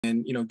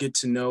and, get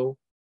to know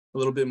a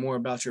little bit more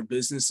about your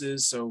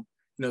businesses. So,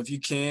 if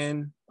you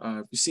can,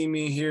 if you see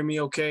me and hear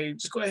me okay,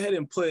 just go ahead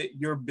and put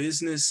your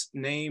business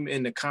name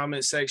in the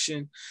comment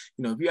section.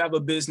 If you have a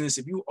business,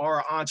 if you are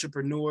an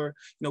entrepreneur,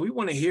 we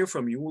want to hear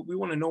from you. We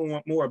want to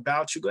know more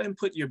about you. Go ahead and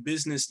put your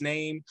business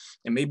name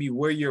and maybe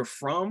where you're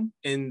from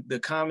in the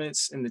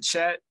comments in the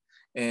chat.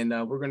 And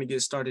we're going to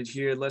get started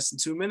here in less than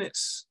 2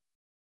 minutes.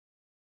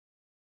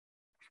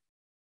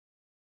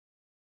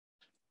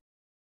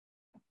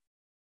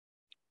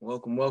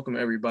 Welcome,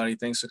 everybody.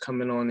 Thanks for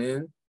coming on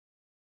in.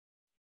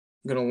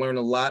 I'm going to learn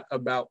a lot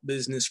about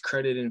business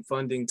credit and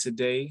funding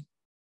today.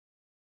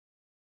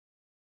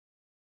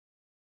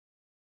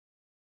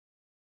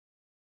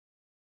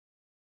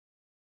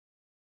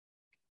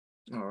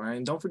 All right,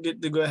 and don't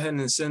forget to go ahead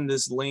and send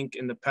this link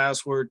and the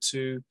password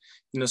to,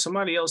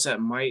 somebody else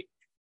that might,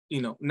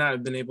 not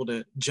have been able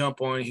to jump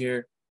on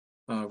here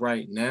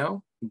right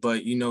now,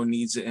 but,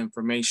 needs the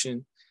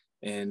information,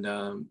 and,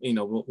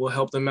 we'll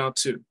help them out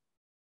too,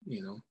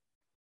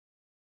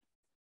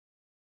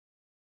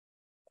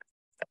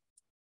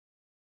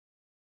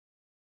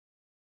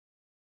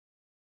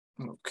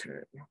 Okay.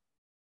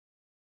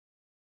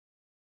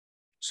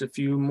 Just a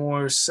few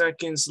more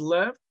seconds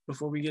left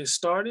before we get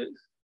started.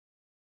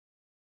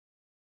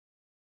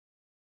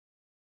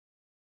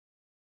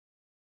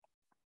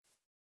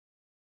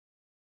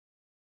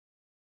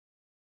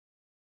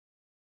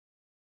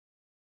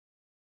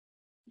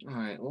 All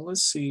right, well,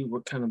 let's see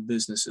what kind of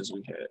businesses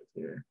we have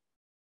here.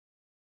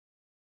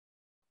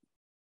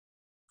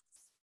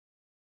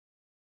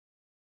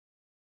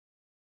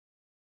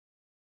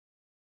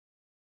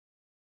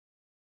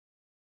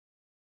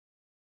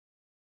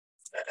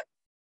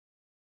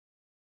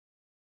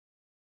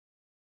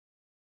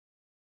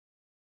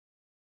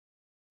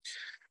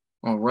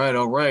 All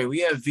right.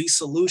 We have V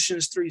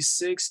Solutions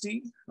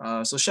 360.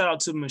 So shout out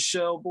to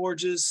Michelle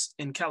Borges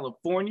in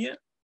California.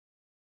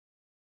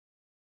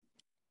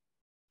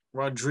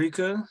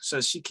 Rodrika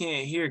says she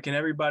can't hear. Can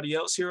everybody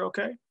else hear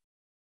okay?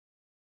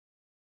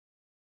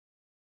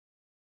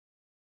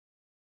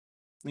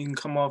 You can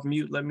come off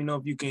mute. Let me know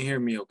if you can hear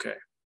me okay.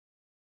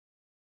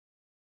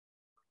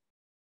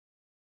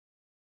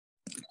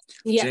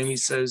 Yes. Jamie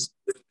says,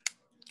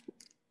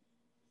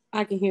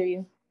 I can hear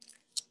you.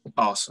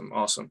 Awesome.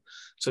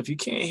 So if you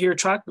can't hear,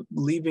 try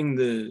leaving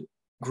the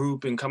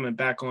group and coming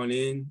back on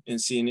in and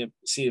see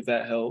if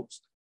that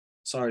helps.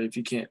 Sorry if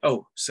you can't.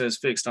 Oh, says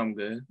fixed. I'm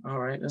good. All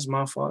right, that's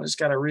my fault. I just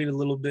got to read a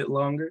little bit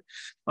longer.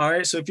 All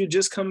right, so if you're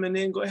just coming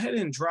in, go ahead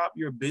and drop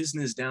your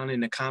business down in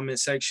the comment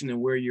section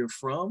and where you're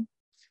from.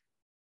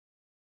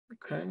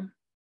 Okay.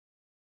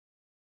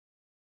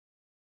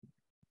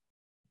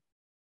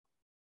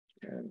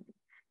 Got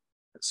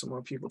some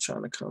more people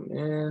trying to come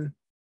in.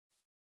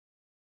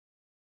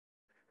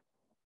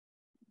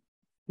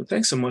 Well,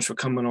 thanks so much for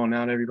coming on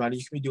out, everybody.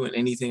 You can be doing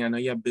anything. I know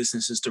you have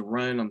businesses to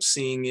run. I'm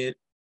seeing it.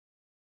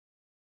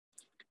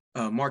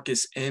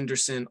 Marcus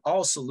Anderson,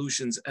 All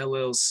Solutions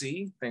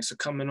LLC. Thanks for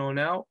coming on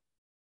out.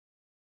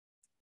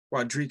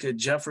 Rodrika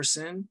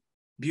Jefferson,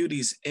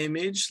 Beauty's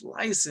Image,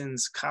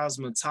 licensed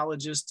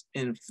cosmetologist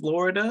in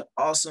Florida.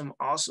 Awesome.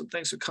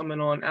 Thanks for coming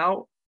on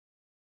out.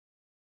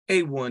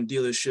 A1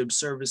 Dealership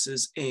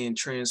Services and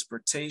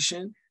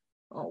Transportation.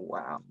 Oh,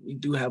 wow. We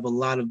do have a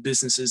lot of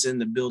businesses in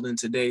the building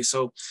today.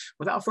 So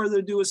without further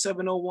ado, it's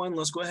 7:01.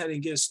 Let's go ahead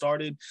and get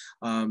started.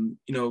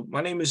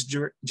 My name is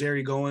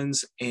Jerry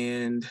Goins,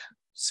 and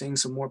seeing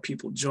some more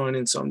people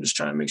joining. So I'm just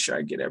trying to make sure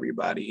I get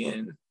everybody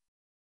in.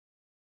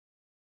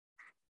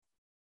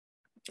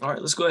 All right,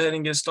 let's go ahead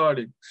and get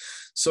started.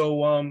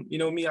 So,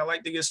 me, I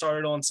like to get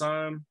started on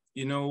time.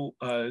 You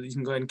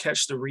can go ahead and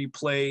catch the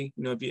replay.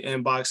 If you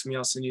inbox me,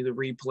 I'll send you the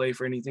replay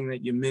for anything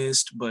that you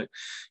missed. But,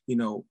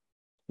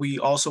 we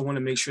also want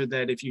to make sure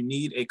that if you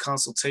need a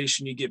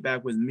consultation, you get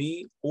back with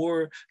me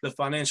or the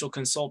financial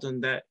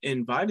consultant that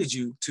invited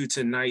you to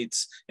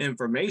tonight's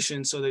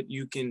information so that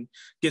you can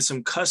get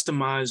some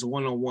customized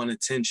one-on-one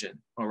attention.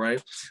 All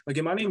right.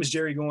 Again, my name is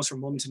Jerry Goins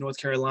from Wilmington, North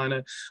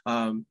Carolina.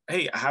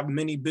 Hey, I have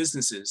many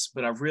businesses,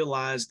 but I've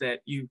realized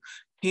that you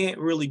can't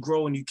really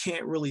grow and you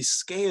can't really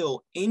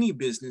scale any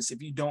business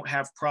if you don't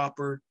have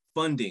proper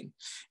funding.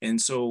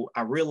 And so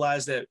I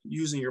realized that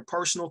using your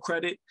personal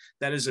credit,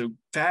 that is a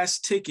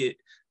fast ticket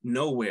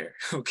nowhere.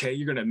 Okay.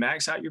 You're going to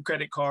max out your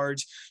credit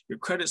cards. Your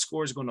credit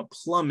score is going to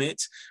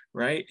plummet,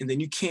 right? And then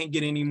you can't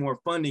get any more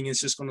funding.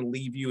 It's just going to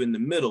leave you in the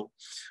middle.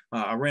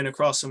 I ran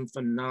across some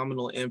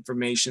phenomenal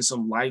information,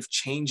 some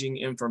life-changing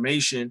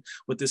information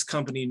with this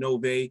company,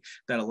 Novae,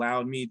 that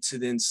allowed me to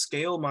then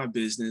scale my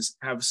business,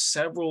 have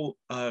several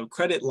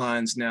credit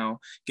lines now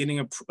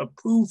getting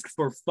approved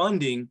for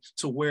funding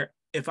to where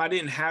if I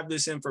didn't have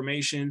this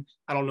information,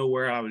 I don't know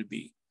where I would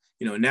be.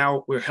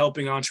 Now we're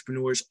helping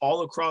entrepreneurs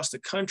all across the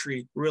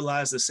country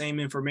realize the same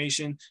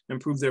information,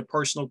 improve their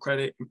personal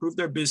credit, improve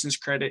their business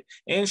credit,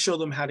 and show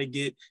them how to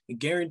get a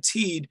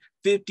guaranteed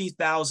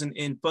 $50,000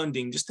 in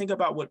funding. Just think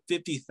about what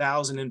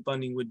 $50,000 in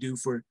funding would do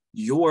for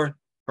your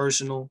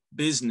personal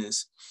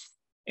business.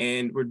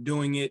 And we're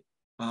doing it,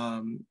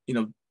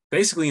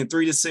 basically in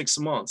 3 to 6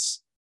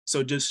 months.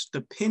 So just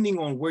depending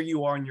on where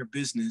you are in your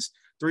business,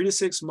 3 to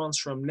 6 months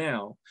from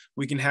now,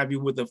 we can have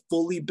you with a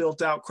fully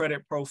built out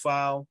credit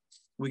profile.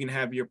 We can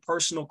have your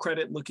personal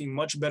credit looking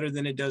much better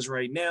than it does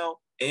right now.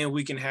 And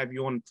we can have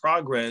you on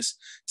progress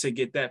to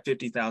get that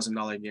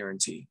 $50,000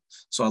 guarantee.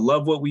 So I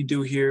love what we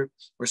do here.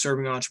 We're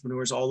serving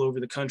entrepreneurs all over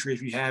the country.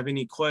 If you have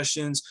any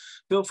questions,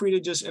 feel free to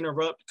just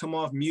interrupt, come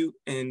off mute.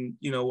 And,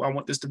 I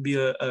want this to be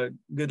a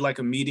good, like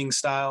a meeting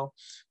style,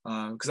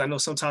 because I know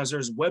sometimes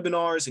there's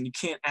webinars and you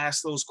can't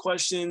ask those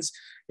questions.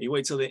 And you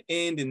wait till the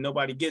end and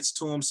nobody gets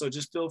to them. So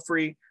just feel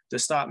free to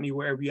stop me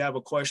wherever you have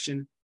a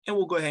question and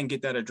we'll go ahead and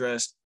get that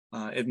addressed.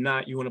 If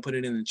not, you want to put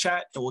it in the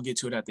chat and we'll get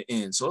to it at the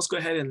end. So let's go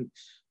ahead and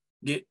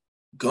get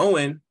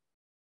going.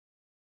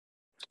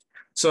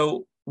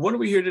 So what are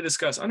we here to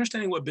discuss?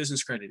 Understanding what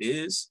business credit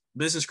is,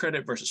 business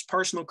credit versus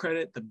personal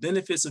credit, the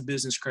benefits of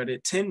business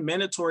credit, 10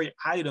 mandatory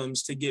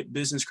items to get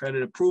business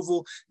credit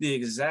approval, the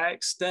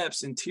exact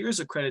steps and tiers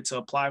of credit to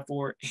apply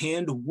for,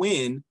 and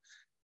when.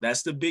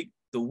 That's the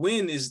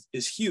win is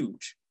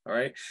huge. All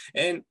right.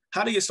 And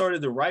how to get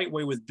started the right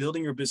way with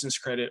building your business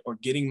credit or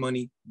getting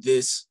money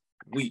this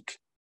week.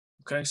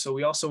 Okay. So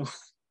we also,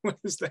 what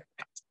is that?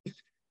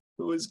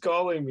 Who is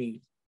calling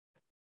me?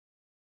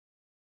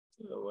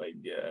 Oh my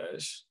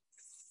gosh.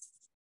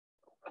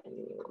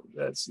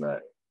 That's not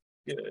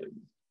good.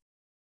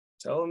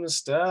 Tell him to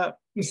stop.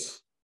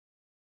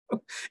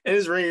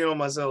 It's ringing on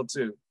my cell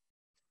too.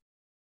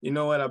 You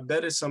know what? I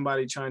bet it's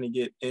somebody trying to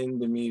get in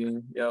the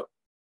meeting. Yep.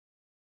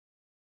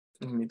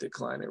 Let me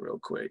decline it real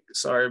quick.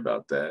 Sorry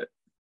about that.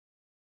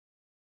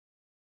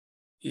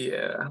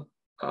 Yeah.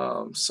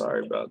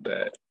 Sorry about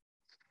that.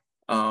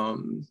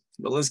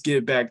 But let's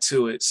get back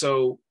to it.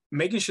 So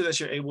making sure that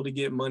you're able to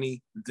get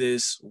money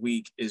this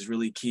week is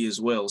really key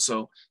as well. So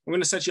I'm going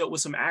to set you up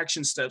with some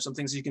action steps, some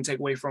things you can take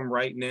away from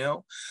right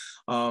now.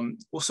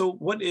 So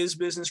what is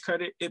business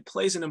credit? It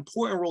plays an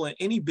important role in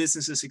any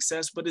business's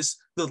success, but it's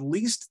the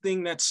least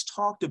thing that's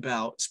talked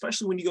about,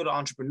 especially when you go to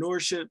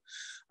entrepreneurship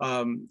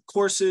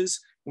courses.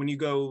 When you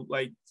go,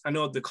 like, I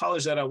know at the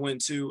college that I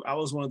went to, I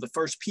was one of the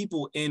first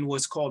people in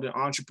what's called an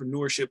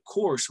entrepreneurship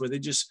course, where they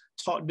just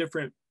taught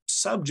different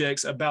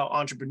subjects about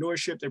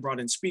entrepreneurship. They brought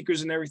in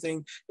speakers and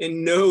everything,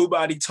 and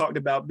nobody talked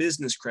about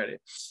business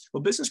credit.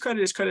 Well, business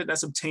credit is credit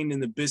that's obtained in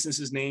the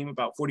business's name.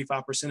 About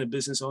 45% of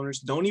business owners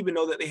don't even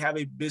know that they have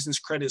a business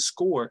credit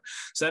score.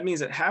 So that means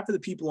that half of the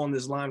people on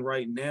this line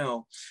right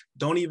now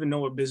don't even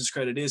know what business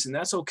credit is. And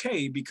that's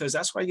okay, because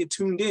that's why you get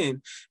tuned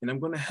in and I'm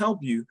going to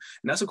help you.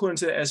 And that's according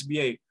to the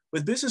SBA.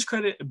 With business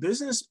credit, a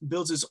business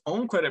builds its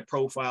own credit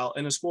profile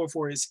and a score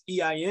for its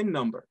EIN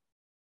number.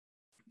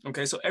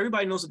 Okay, so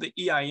everybody knows what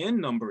the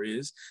EIN number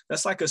is.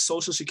 That's like a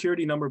social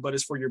security number, but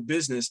it's for your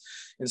business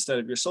instead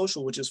of your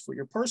social, which is for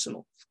your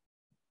personal.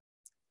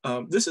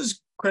 This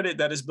is credit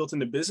that is built in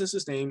the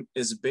business's name,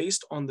 is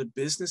based on the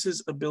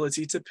business's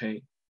ability to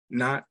pay,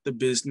 not the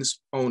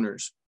business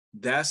owners.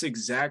 That's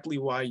exactly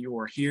why you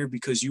are here,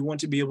 because you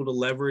want to be able to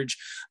leverage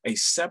a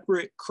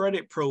separate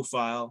credit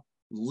profile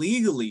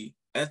legally,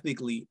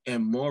 ethically,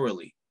 and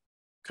morally.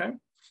 Okay,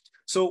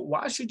 so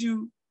why should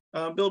you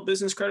build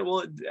business credit?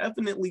 Well, it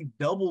definitely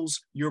doubles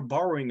your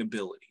borrowing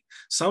ability.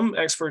 Some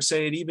experts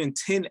say it even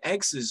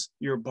 10x's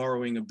your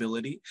borrowing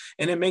ability,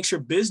 and it makes your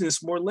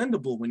business more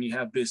lendable when you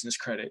have business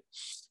credit.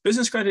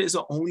 Business credit is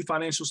the only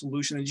financial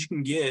solution that you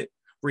can get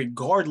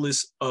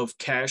regardless of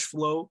cash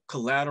flow,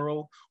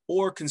 collateral,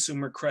 or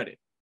consumer credit.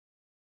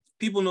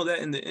 People know that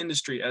in the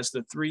industry as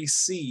the 3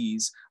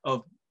 C's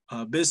of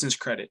business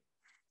credit.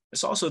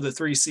 It's also the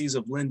 3 C's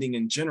of lending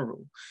in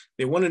general.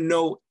 They want to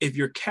know if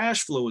your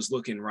cash flow is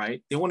looking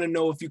right. They want to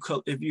know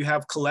if you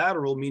have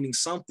collateral, meaning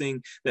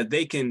something that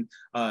they can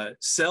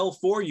sell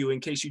for you in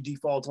case you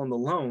default on the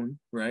loan,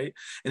 right?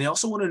 And they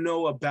also want to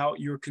know about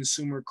your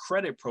consumer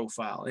credit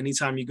profile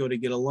anytime you go to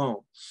get a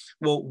loan.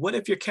 Well, what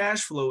if your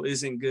cash flow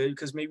isn't good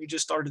because maybe you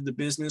just started the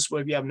business?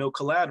 What if you have no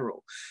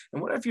collateral?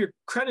 And what if your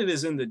credit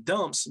is in the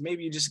dumps?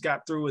 Maybe you just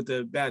got through with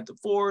a bad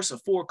divorce, a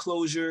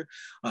foreclosure,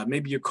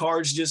 maybe your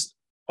cards just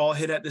all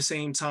hit at the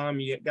same time,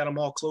 you got them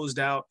all closed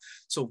out.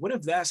 So what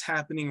if that's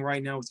happening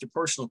right now with your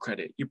personal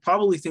credit? You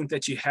probably think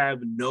that you have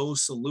no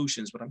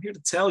solutions, but I'm here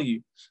to tell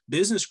you,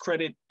 business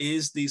credit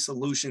is the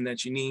solution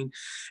that you need.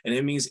 And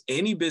it means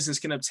any business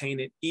can obtain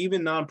it,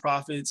 even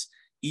nonprofits,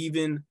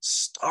 even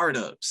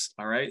startups.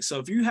 All right. So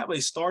if you have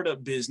a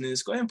startup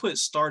business, go ahead and put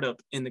startup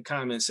in the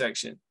comment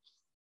section.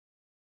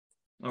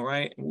 All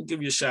right. And we'll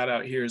give you a shout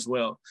out here as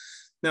well.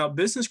 Now,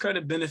 business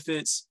credit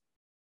benefits.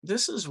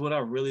 This is what I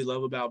really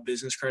love about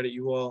business credit,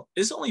 you all.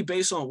 It's only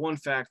based on one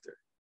factor,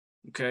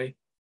 okay?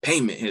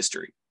 Payment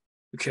history,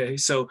 okay?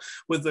 So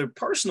with the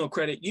personal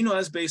credit,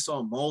 that's based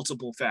on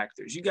multiple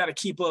factors. You got to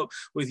keep up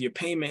with your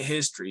payment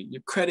history,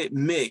 your credit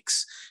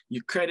mix,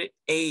 your credit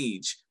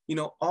age,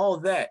 all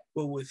that.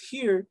 But with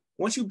here,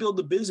 once you build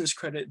the business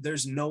credit,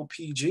 there's no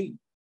PG.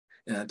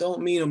 And I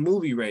don't mean a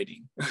movie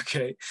rating,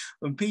 okay?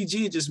 When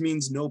PG just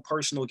means no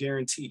personal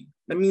guarantee.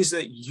 That means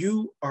that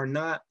you are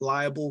not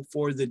liable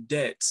for the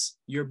debts.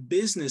 Your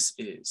business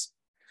is.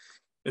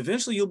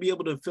 Eventually, you'll be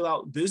able to fill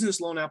out business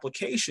loan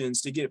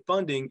applications to get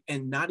funding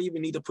and not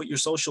even need to put your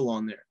social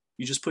on there.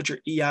 You just put your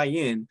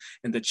EIN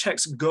and the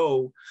checks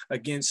go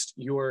against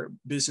your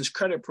business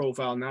credit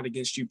profile, not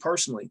against you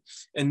personally.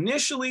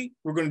 Initially,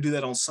 we're going to do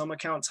that on some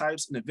account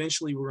types, and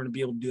eventually we're going to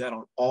be able to do that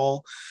on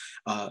all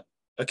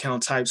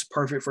account types,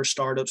 perfect for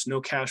startups,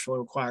 no cash flow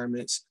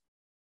requirements.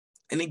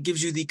 And it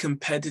gives you the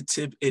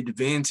competitive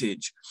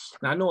advantage.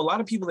 Now, I know a lot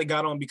of people that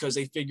got on because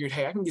they figured,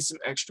 hey, I can get some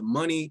extra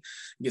money,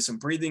 get some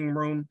breathing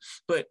room.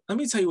 But let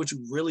me tell you what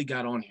you really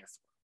got on here for.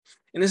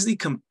 And it's the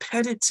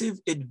competitive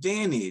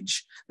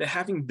advantage that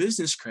having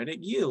business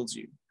credit yields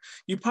you.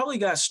 You probably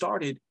got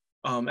started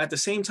at the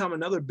same time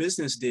another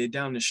business did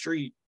down the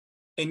street.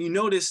 And you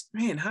notice,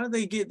 man, how do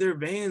they get their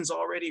vans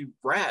already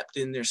wrapped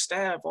and their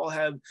staff all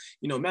have,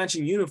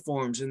 matching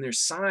uniforms and their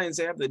signs,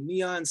 they have the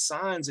neon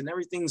signs and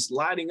everything's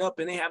lighting up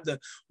and they have the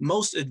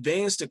most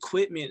advanced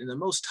equipment and the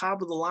most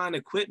top of the line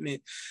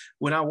equipment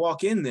when I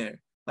walk in there.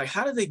 Like,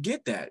 how did they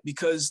get that?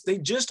 Because they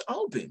just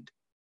opened.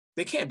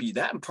 They can't be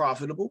that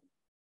profitable.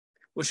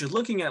 What you're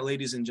looking at,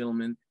 ladies and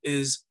gentlemen,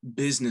 is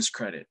business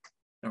credit.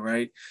 All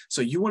right.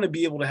 So you want to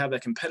be able to have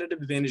that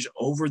competitive advantage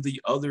over the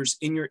others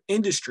in your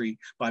industry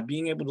by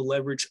being able to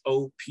leverage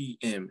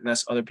OPM, and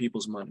that's other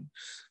people's money.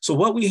 So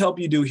what we help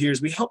you do here is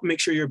we help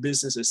make sure your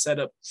business is set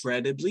up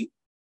credibly.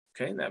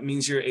 Okay. That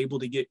means you're able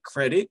to get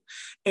credit,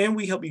 and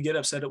we help you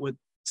get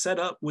set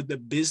up with the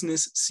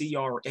business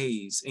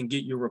CRAs and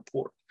get your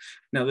report.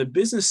 Now, the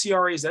business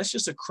CRAs, that's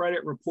just a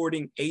credit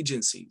reporting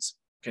agencies.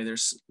 Okay,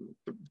 there's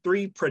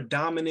 3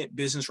 predominant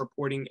business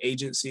reporting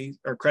agencies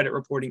or credit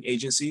reporting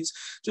agencies,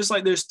 just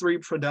like there's 3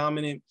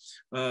 predominant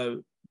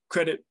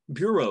credit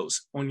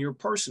bureaus on your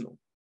personal.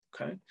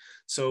 Okay,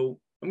 so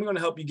I'm going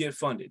to help you get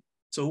funded.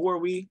 So who are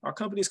we? Our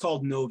company is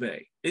called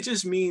Novae. It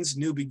just means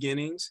new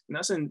beginnings. And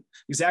that's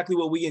exactly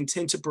what we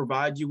intend to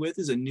provide you with,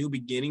 is a new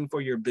beginning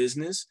for your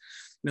business.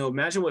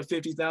 Imagine what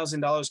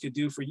 $50,000 could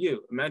do for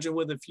you. Imagine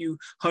what a few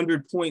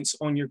hundred points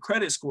on your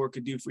credit score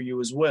could do for you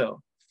as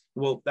well.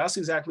 Well, that's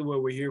exactly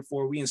what we're here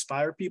for. We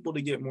inspire people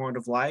to get more out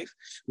of life.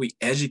 We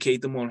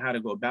educate them on how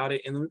to go about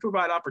it, and then we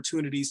provide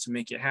opportunities to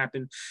make it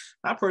happen.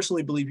 I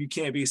personally believe you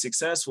can't be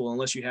successful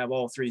unless you have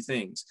all 3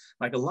 things.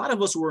 Like, a lot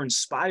of us were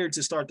inspired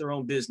to start their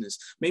own business.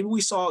 Maybe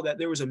we saw that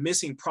there was a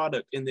missing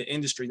product in the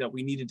industry that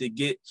we needed to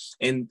get,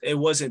 and it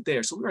wasn't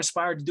there. So we were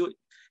inspired to do it.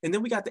 And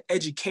then we got the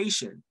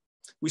education.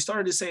 We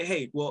started to say,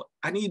 hey, well,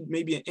 I need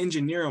maybe an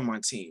engineer on my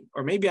team,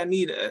 or maybe I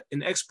need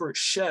an expert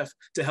chef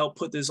to help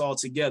put this all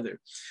together.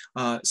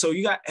 So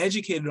you got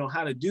educated on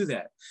how to do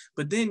that,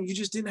 but then you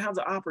just didn't have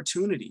the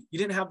opportunity. You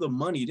didn't have the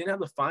money. You didn't have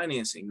the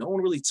financing. No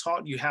one really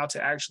taught you how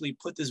to actually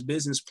put this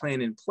business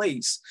plan in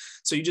place.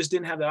 So you just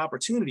didn't have the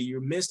opportunity.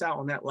 You missed out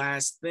on that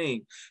last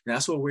thing. And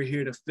that's what we're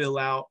here to fill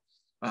out.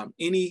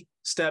 Any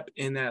step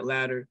in that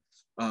ladder,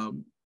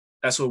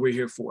 that's what we're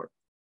here for.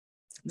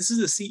 This is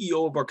the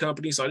CEO of our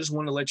company, so I just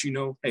want to let you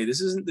know, hey,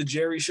 this isn't the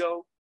Jerry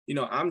Show.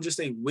 I'm just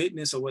a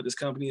witness of what this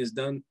company has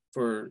done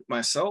for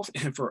myself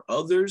and for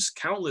others,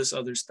 countless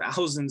others,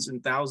 thousands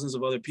and thousands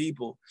of other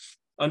people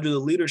under the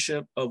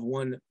leadership of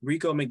one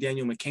Rico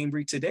McDaniel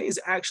McCambry. Today is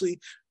actually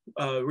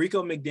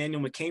Rico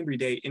McDaniel McCambry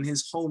Day in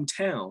his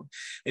hometown,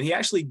 and he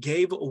actually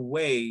gave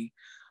away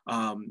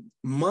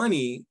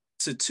money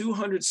to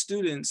 200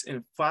 students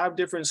in 5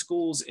 different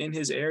schools in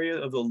his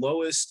area, of the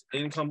lowest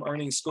income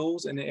earning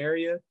schools in the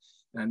area.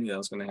 I knew that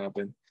was going to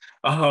happen.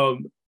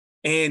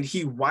 And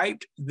he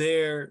wiped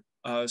their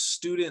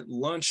student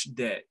lunch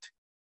debt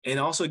and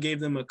also gave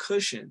them a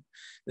cushion.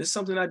 This is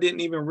something I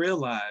didn't even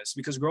realize,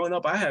 because growing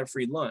up, I had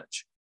free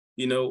lunch,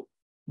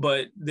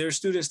 but there's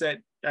students that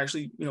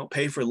actually,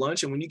 pay for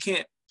lunch. And when you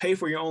can't pay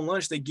for your own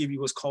lunch, they give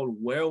you what's called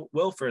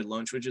welfare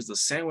lunch, which is a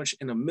sandwich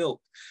and a milk.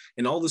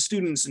 And all the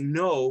students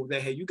know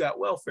that, hey, you got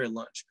welfare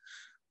lunch.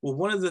 Well,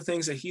 one of the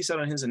things that he said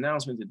on his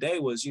announcement today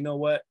was, you know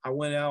what, I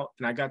went out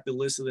and I got the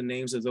list of the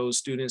names of those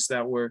students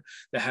that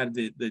had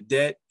the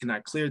debt, and I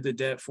cleared the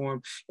debt for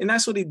him. And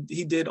that's what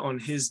he did on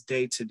his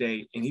day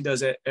today. And he does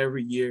that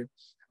every year.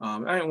 I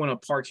didn't want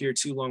to park here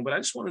too long, but I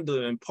just wanted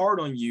to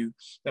impart on you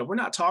that we're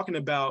not talking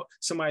about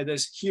somebody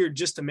that's here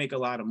just to make a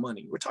lot of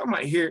money. We're talking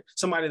about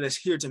somebody that's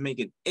here to make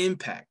an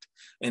impact.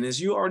 And as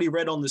you already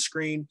read on the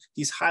screen,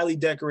 he's highly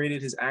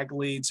decorated. His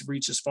accolades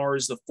reach as far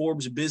as the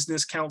Forbes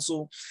Business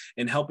Council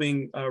and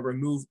helping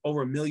remove over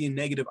 1 million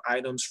negative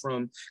items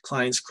from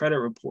clients' credit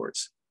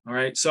reports. All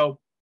right. So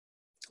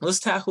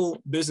let's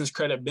tackle business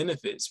credit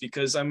benefits,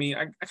 because I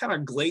kind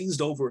of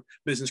glazed over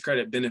business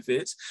credit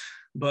benefits.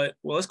 But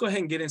let's go ahead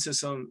and get into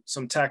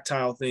some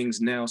tactile things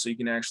now so you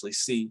can actually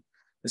see.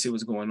 Let's see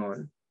what's going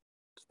on.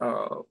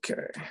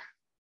 Okay.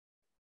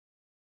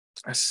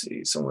 I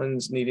see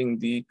someone's needing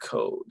the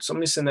code.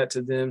 Somebody send that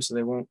to them so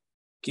they won't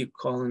keep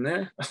calling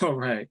there. All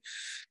right.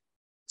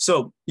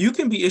 So you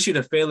can be issued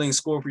a failing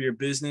score for your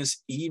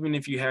business even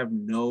if you have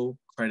no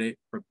credit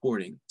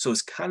reporting. So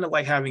it's kind of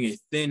like having a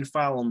thin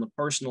file on the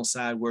personal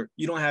side where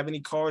you don't have any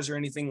cars or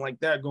anything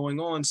like that going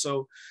on.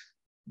 So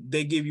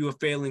they give you a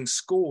failing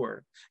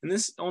score. And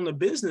this on the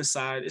business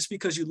side, it's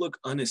because you look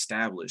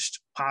unestablished,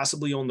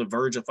 possibly on the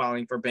verge of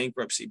filing for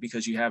bankruptcy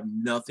because you have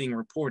nothing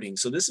reporting.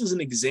 So this is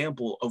an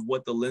example of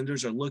what the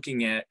lenders are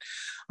looking at.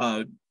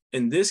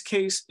 In this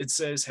case, it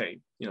says, hey,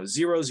 0,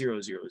 0, 0,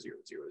 0, 0,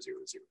 0, 0,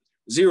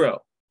 0,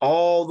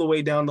 all the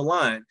way down the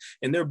line.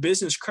 And their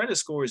business credit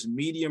score is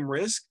medium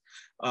risk.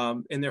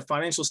 And their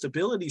financial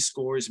stability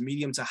score is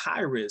medium to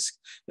high risk.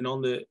 And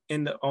on the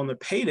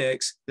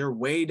Paydex, they're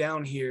way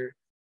down here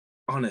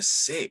on a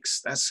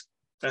 6.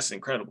 That's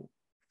incredible.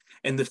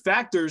 And the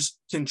factors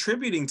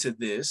contributing to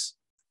this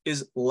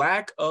is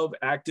lack of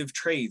active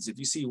trades. If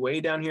you see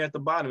way down here at the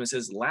bottom, it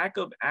says lack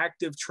of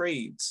active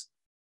trades.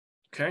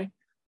 Okay.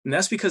 And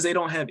that's because they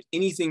don't have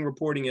anything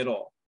reporting at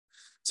all.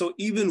 So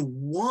even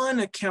one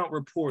account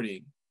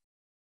reporting,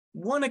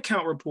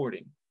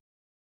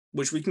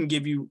 which we can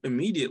give you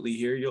immediately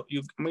here.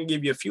 I'm going to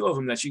give you a few of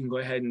them that you can go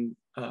ahead and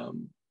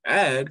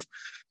add,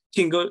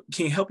 can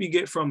help you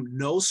get from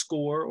no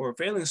score or a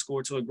failing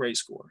score to a great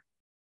score.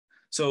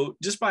 So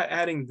just by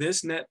adding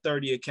this net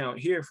 30 account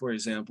here, for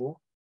example,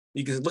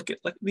 you can look at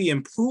the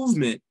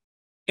improvement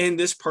in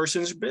this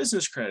person's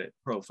business credit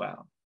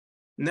profile.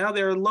 Now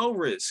they're low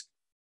risk,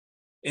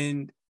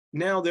 and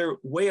now they're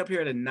way up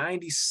here at a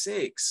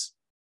 96.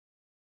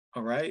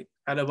 All right,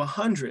 out of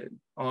 100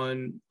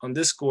 on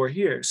this score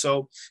here.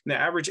 So the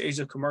average age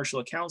of commercial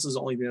accounts is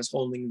the only thing that's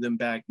holding them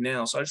back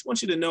now. So I just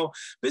want you to know,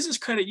 business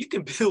credit, you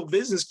can build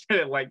business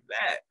credit like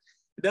that.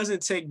 It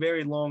doesn't take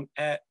very long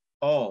at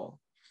all.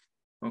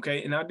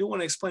 Okay, and I do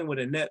want to explain what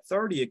a net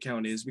 30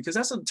 account is, because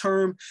that's a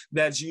term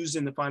that's used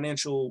in the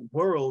financial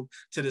world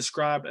to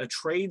describe a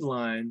trade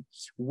line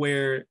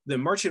where the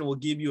merchant will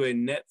give you a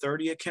net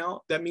 30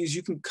 account. That means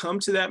you can come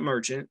to that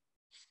merchant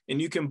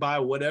and you can buy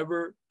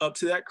whatever up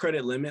to that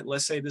credit limit.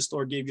 Let's say the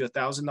store gave you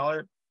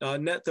 $1,000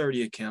 net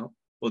 30 account.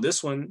 Well,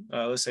 this one,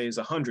 let's say, is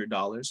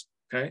 $100.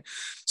 Okay,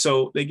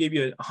 so they gave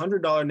you a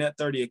 $100 net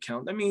 30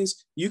 account. That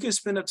means you can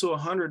spend up to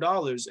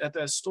 $100 at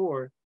that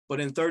store, but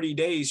in 30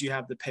 days, you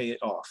have to pay it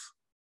off.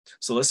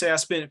 So let's say I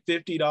spent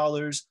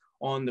 $50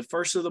 on the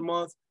first of the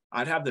month.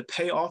 I'd have to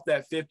pay off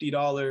that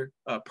 $50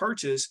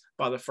 purchase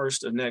by the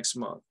first of next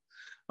month.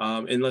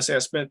 And let's say I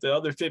spent the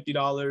other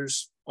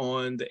 $50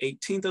 on the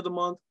 18th of the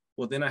month.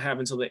 Well, then I have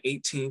until the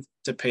 18th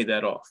to pay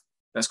that off.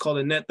 That's called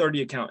a net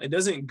 30 account. It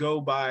doesn't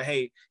go by,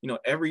 hey,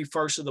 every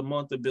first of the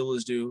month the bill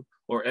is due,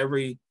 or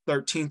every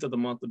 13th of the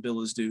month the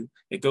bill is due.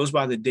 It goes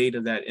by the date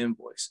of that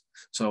invoice.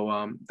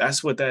 So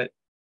that's what that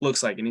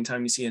looks like.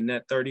 Anytime you see a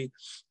net 30,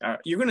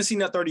 you're going to see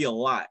net 30 a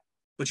lot,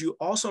 but you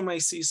also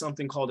might see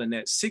something called a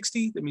net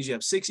 60. That means you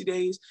have 60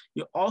 days.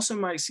 You also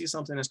might see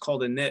something that's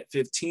called a net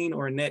 15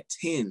 or a net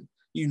 10.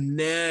 You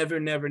never,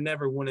 never,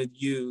 never want to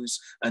use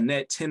a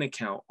net 10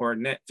 account or a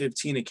net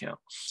 15 account,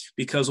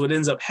 because what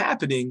ends up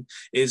happening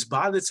is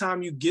by the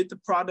time you get the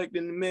product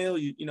in the mail,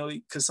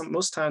 because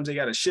most times they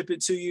got to ship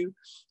it to you,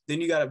 then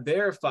you got to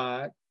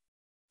verify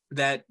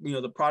that,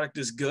 the product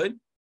is good.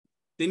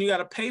 Then you got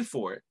to pay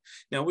for it.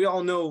 Now, we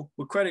all know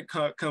with credit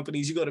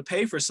companies, you go to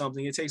pay for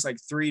something, it takes like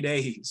 3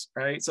 days,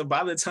 right? So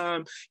by the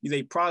time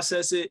they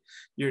process it,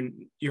 you're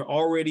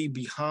already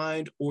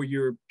behind, or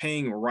you're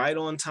paying right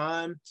on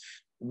time,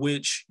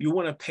 which you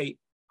want to pay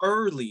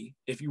early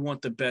if you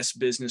want the best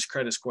business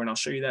credit score. And I'll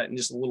show you that in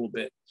just a little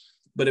bit.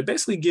 But it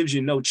basically gives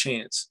you no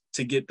chance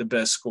to get the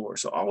best score.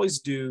 So always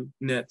do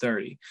net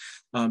 30.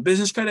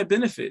 Business credit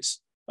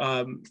benefits.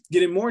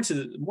 Getting more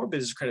into more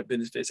business credit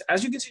benefits.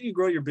 As you continue to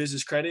grow your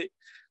business credit,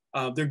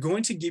 they're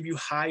going to give you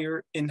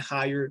higher and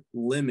higher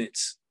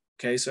limits.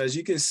 Okay, so as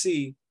you can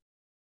see,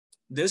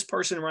 this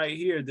person right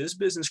here, this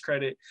business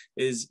credit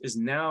is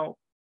now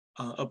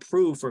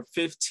approved for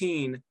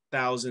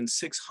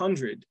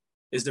 $15,600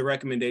 is the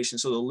recommendation.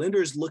 So the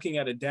lender is looking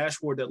at a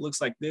dashboard that looks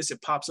like this.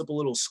 It pops up a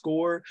little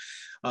score.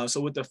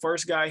 So with the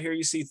first guy here,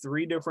 you see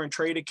 3 different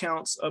trade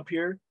accounts up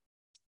here.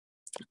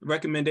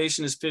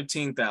 Recommendation is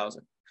 $15,000.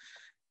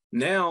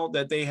 Now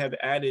that they have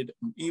added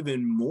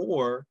even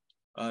more,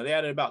 they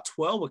added about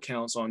 12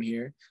 accounts on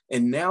here,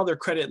 and now their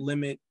credit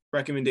limit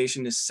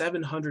recommendation is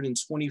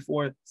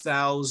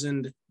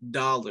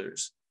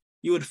 $724,000.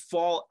 You would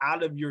fall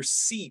out of your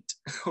seat,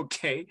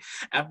 okay,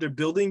 after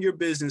building your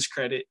business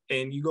credit,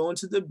 and you go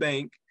into the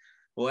bank.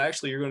 Well,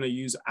 actually, you're going to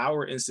use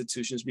our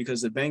institutions,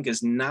 because the bank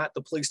is not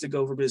the place to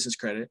go for business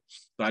credit.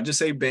 But I just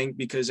say bank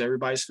because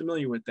everybody's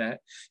familiar with that.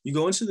 You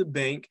go into the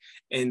bank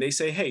and they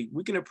say, hey,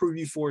 we can approve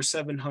you for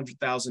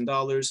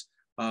 $700,000.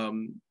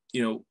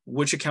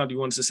 Which account do you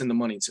want us to send the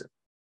money to?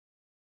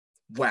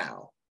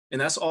 Wow.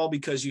 And that's all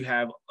because you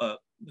have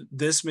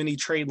this many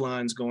trade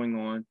lines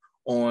going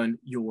on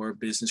your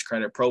business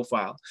credit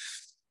profile.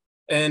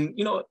 And,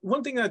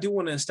 one thing I do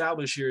want to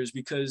establish here is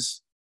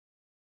because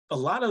a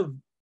lot of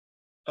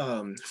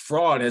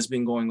fraud has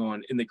been going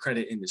on in the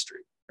credit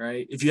industry,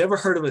 right? If you ever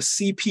heard of a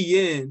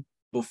CPN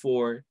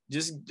before,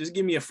 just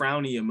give me a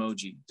frowny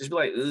emoji. Just be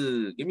like,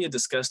 ugh, give me a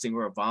disgusting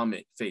or a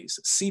vomit face.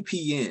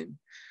 CPN,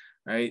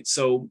 right?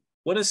 So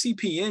what a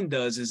CPN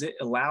does is it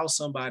allows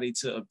somebody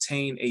to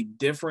obtain a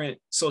different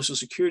social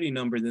security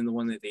number than the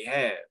one that they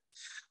have.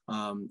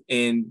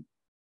 And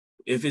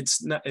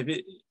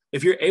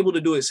if you're able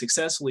to do it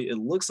successfully, it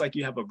looks like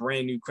you have a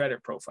brand new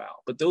credit profile,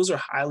 but those are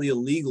highly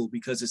illegal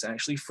because it's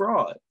actually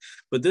fraud.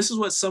 But this is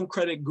what some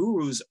credit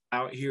gurus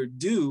out here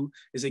do,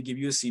 is they give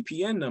you a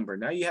CPN number.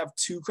 Now you have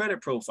two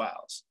credit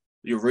profiles,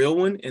 your real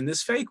one and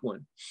this fake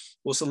one.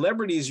 Well,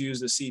 celebrities use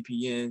the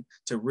CPN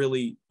to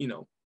really,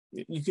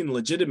 you can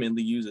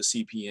legitimately use a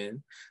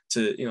CPN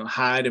to,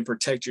 hide and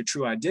protect your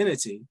true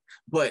identity,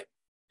 but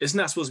it's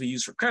not supposed to be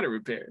used for credit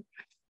repair,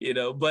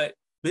 but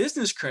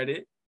business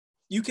credit,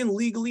 you can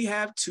legally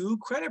have two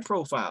credit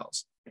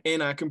profiles.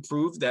 And I can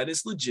prove that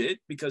it's legit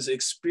because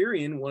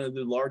Experian, one of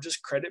the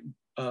largest credit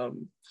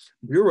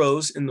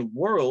bureaus in the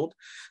world,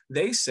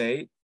 they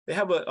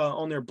have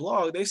on their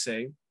blog, they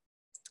say,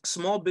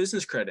 small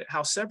business credit,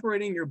 how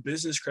separating your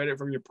business credit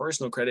from your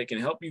personal credit can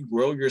help you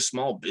grow your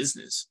small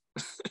business.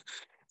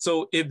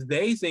 So if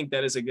they think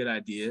that is a good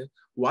idea,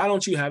 why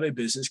don't you have a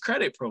business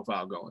credit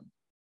profile going?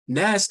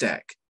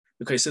 NASDAQ.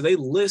 Okay, so they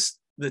list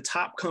the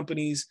top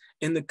companies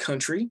in the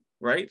country,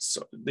 right?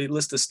 So they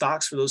list the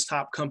stocks for those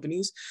top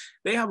companies.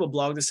 They have a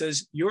blog that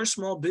says your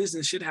small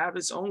business should have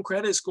its own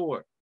credit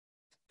score.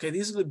 Okay,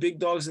 these are the big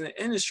dogs in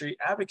the industry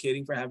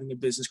advocating for having a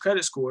business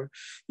credit score.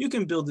 You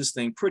can build this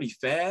thing pretty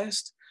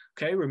fast.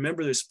 Okay,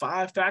 remember there's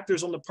 5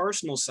 factors on the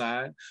personal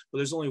side, but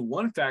there's only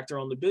 1 factor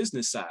on the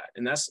business side,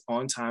 and that's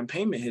on-time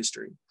payment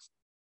history.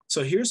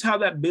 So here's how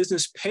that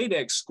business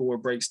Paydex score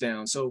breaks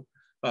down. So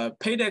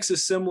Paydex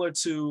is similar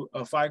to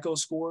a FICO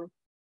score.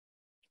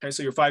 Okay,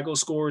 so your FICO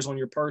score is on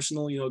your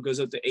personal, it goes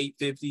up to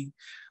 850.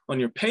 On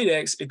your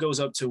Paydex, it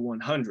goes up to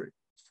 100.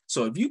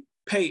 So if you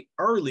pay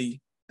early,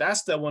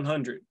 that's the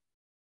 100.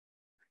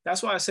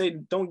 That's why I say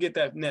don't get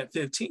that net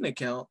 15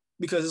 account,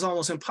 because it's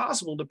almost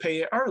impossible to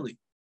pay it early.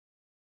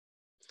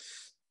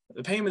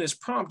 The payment is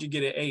prompt, you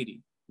get an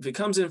 80. If it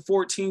comes in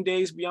 14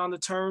 days beyond the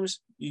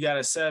terms, you got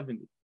a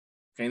 70.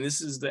 Okay, and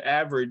this is the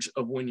average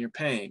of when you're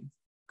paying.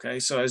 Okay,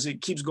 so as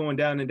it keeps going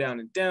down and down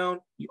and down,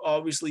 you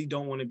obviously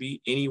don't want to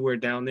be anywhere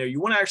down there.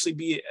 You want to actually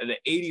be at an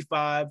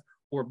 85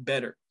 or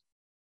better.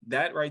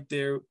 That right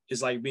there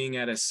is like being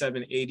at a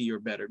 780 or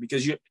better,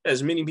 because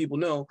as many people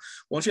know,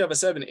 once you have a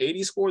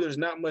 780 score, there's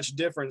not much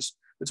difference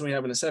between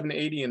having a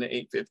 780 and an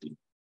 850.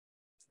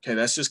 Okay,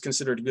 that's just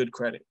considered good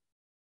credit.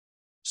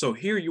 So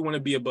here you want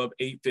to be above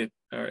 850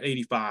 or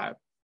 85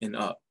 and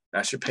up.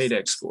 That's your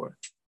Paydex score.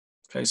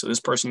 Okay, so this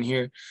person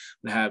here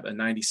would have a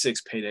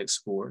 96 Paydex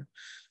score.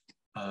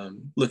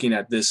 Looking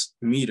at this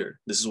meter,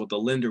 this is what the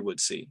lender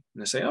would see.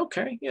 And they say,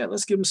 okay, yeah,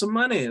 let's give him some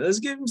money. Let's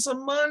give him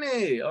some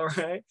money. All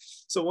right.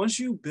 So once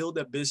you build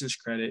that business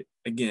credit,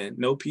 again,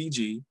 no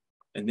PG,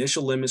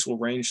 initial limits will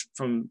range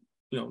from,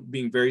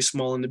 being very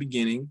small in the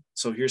beginning.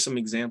 So here's some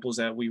examples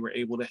that we were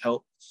able to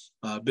help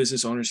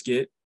business owners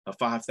get: a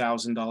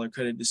 $5,000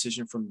 credit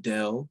decision from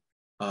Dell,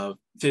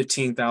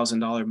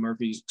 $15,000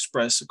 Murphy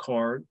Express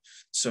card.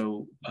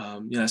 So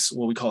that's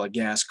what we call a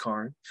gas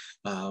card.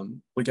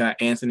 We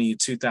got Anthony a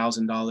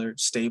 $2,000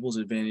 Stables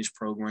Advantage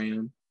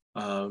program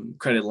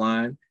credit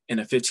line, and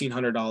a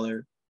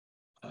 $1,500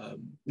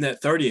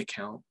 Net 30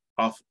 account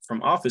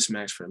from Office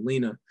Max for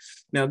Lena.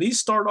 Now these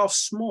start off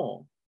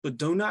small, but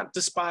do not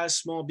despise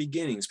small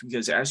beginnings,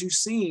 because as you've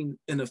seen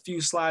in a few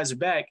slides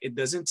back, it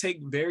doesn't take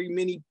very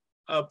many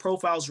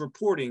profiles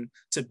reporting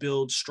to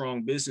build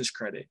strong business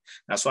credit.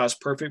 That's why it's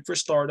perfect for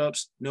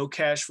startups, no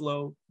cash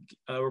flow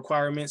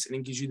requirements, and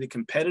it gives you the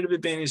competitive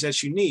advantage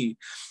that you need.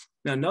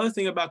 Now, another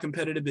thing about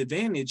competitive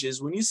advantage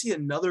is when you see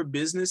another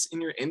business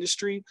in your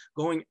industry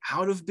going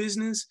out of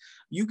business,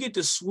 you get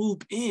to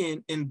swoop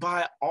in and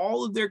buy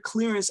all of their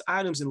clearance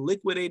items and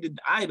liquidated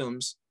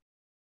items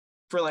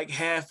for like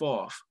half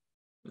off,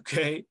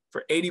 okay?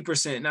 For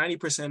 80%,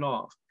 90%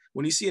 off.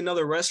 When you see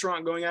another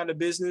restaurant going out of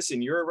business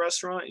and you're a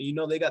restaurant,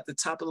 and they got the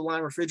top of the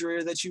line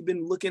refrigerator that you've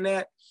been looking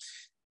at,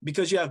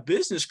 because you have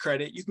business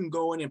credit, you can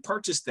go in and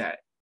purchase that.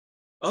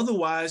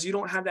 Otherwise, you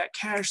don't have that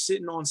cash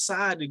sitting on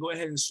side to go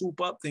ahead and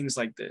swoop up things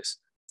like this.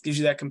 It gives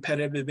you that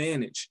competitive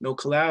advantage, no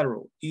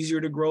collateral, easier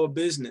to grow a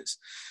business.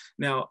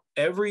 Now,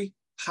 every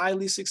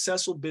highly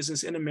successful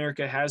business in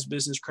America has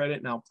business credit,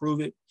 and I'll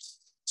prove it.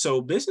 So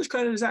business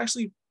credit is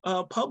actually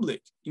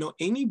public.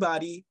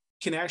 Anybody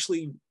can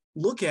actually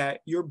look at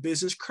your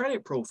business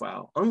credit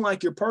profile,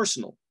 unlike your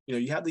personal.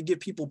 You have to give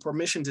people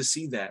permission to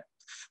see that.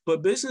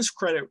 But business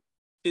credit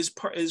is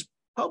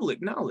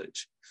public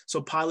knowledge.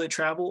 So Pilot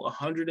Travel,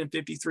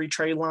 153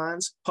 trade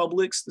lines.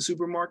 Publix, the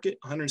supermarket,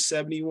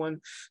 171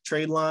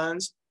 trade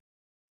lines.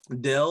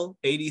 Dell,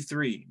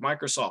 83.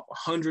 Microsoft,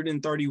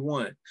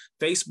 131.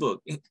 Facebook,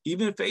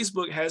 even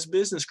Facebook has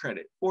business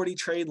credit, 40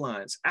 trade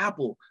lines.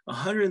 Apple,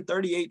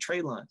 138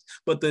 trade lines.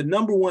 But the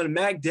number one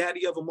Mac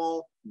Daddy of them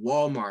all,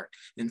 Walmart.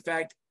 In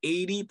fact,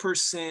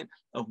 80%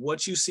 of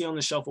what you see on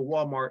the shelf of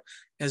Walmart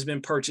has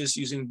been purchased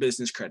using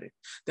business credit.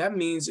 That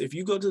means if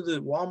you go to the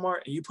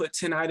Walmart and you put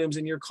 10 items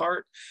in your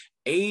cart,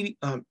 eight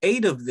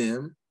of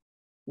them,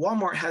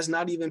 Walmart has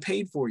not even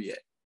paid for yet.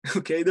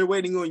 Okay, they're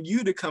waiting on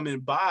you to come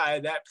and buy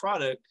that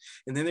product,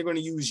 and then they're going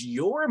to use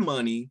your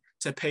money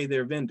to pay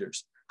their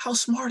vendors. How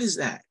smart is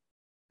that?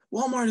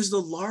 Walmart is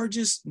the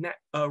largest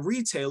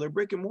retailer,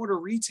 brick and mortar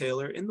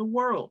retailer in the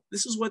world.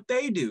 This is what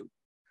they do.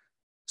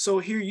 So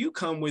here you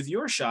come with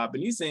your shop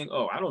and you think,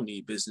 oh, I don't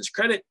need business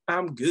credit.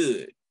 I'm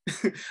good.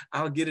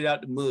 I'll get it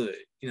out the mud.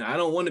 I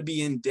don't want to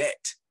be in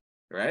debt,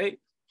 right?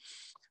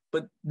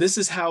 But this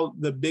is how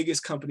the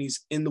biggest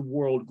companies in the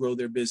world grow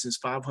their business.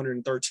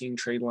 513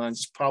 trade lines.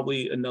 There's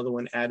probably another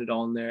one added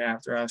on there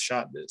after I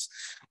shot this.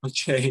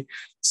 Okay.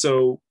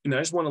 So, I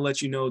just want to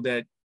let you know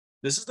that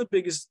this is what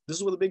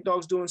the big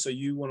dog's doing. So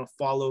you want to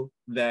follow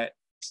that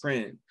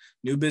trend.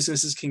 New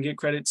businesses can get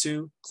credit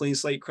too. Clean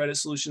Slate Credit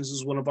Solutions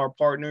is one of our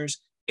partners.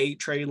 8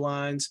 trade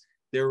lines.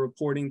 They're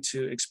reporting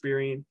to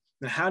Experian.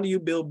 Now, how do you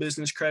build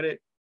business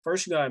credit?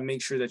 First, you got to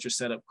make sure that you're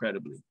set up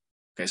credibly.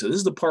 Okay, so this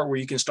is the part where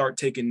you can start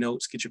taking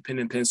notes, get your pen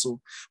and pencil.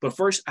 But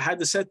first, I had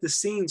to set the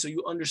scene so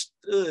you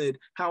understood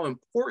how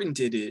important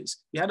it is.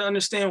 You had to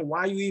understand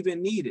why you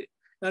even need it.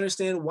 You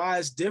understand why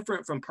it's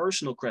different from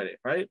personal credit,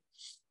 right?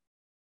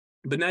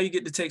 But now you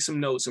get to take some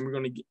notes, and we're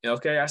going to,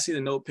 okay, I see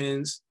the note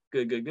pens.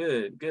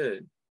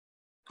 Good.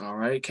 All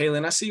right,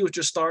 Kaylin, I see you with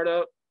your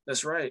startup.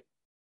 That's right.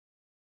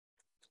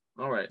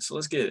 All right, so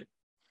let's get it.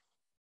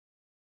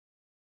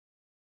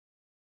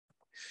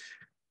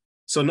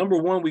 So number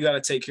one, we got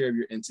to take care of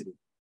your entity.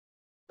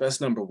 That's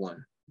number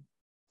one.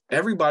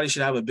 Everybody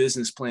should have a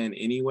business plan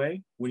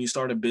anyway when you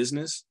start a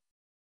business,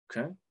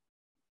 okay?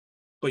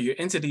 But your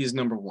entity is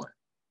number one.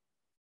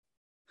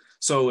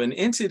 So an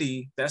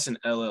entity, that's an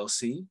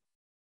LLC,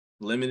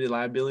 limited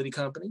liability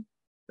company.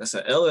 That's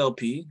a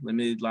LLP,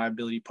 limited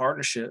liability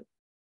partnership.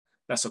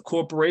 That's a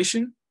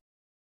corporation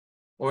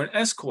or an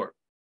S Corp.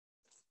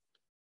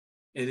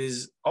 It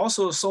is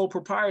also a sole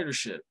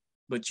proprietorship,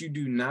 but you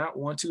do not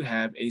want to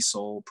have a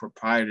sole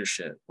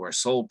proprietorship or a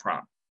sole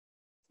prop.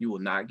 You will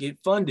not get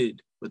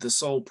funded with a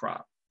sole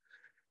prop.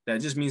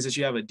 That just means that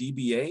you have a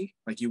DBA,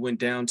 like you went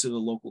down to the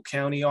local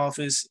county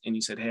office and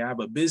you said, hey, I have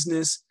a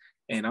business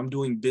and I'm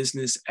doing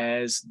business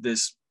as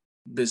this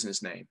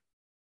business name.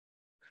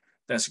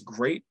 That's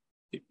great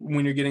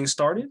when you're getting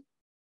started,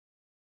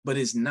 but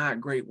it's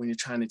not great when you're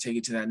trying to take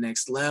it to that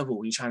next level,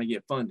 when you're trying to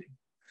get funding.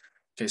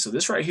 Okay, so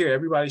this right here,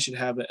 everybody should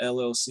have an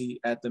LLC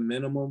at the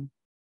minimum.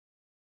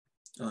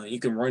 You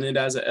can run it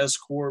as an S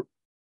Corp.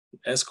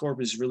 S Corp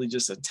is really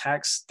just a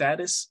tax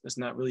status. It's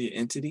not really an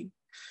entity.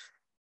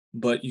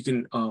 But you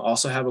can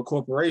also have a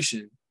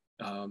corporation.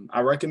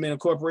 I recommend a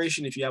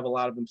corporation if you have a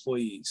lot of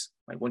employees.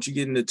 Like once you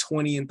get into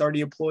 20 and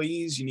 30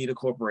 employees, you need a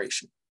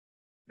corporation.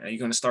 Now you're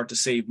going to start to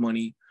save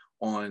money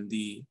on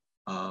the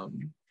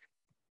on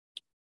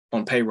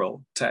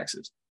payroll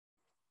taxes.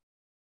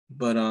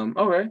 But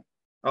all right,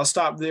 I'll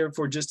stop there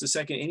for just a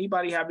second.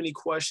 Anybody have any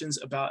questions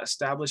about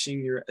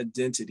establishing your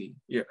identity?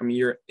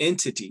 Your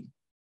entity.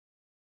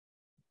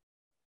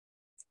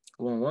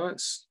 Going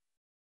once,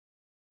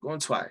 going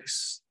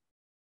twice.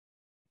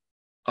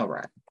 All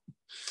right.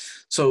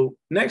 So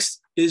next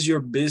is your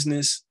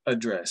business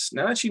address.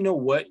 Now that you know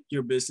what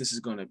your business is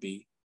going to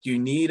be, you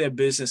need a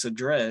business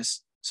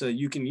address so that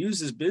you can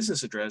use this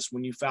business address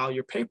when you file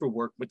your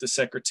paperwork with the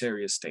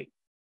Secretary of State.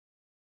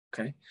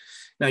 Okay.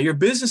 Now your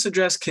business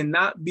address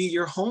cannot be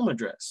your home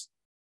address.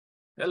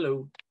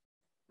 Hello.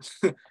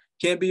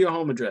 Can't be your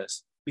home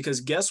address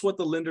because guess what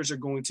the lenders are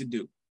going to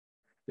do?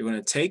 They're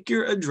going to take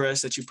your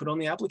address that you put on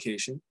the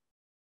application.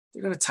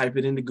 They're going to type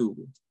it into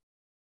Google,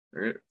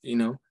 or,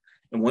 and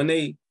when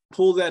they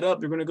pull that up,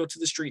 they're going to go to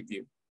the Street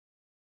View.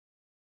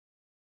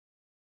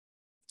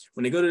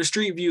 When they go to the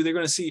Street View, they're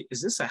going to see,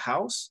 is this a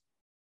house?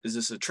 Is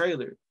this a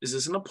trailer? Is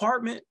this an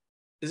apartment?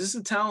 Is this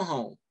a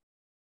townhome?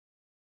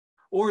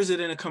 Or is it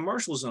in a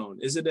commercial zone?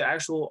 Is it an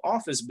actual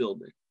office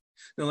building?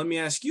 Now, let me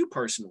ask you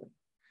personally,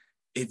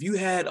 if you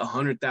had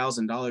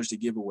 $100,000 to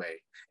give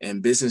away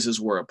and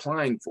businesses were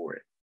applying for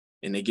it,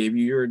 and they gave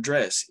you your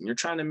address, and you're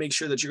trying to make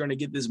sure that you're going to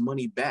get this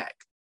money back,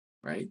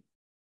 right?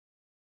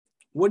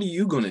 What are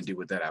you going to do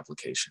with that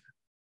application?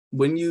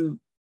 When you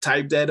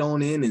type that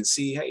on in and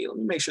see, hey, let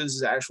me make sure this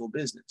is actual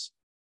business.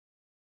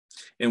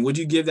 And would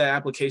you give that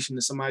application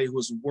to somebody who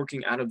was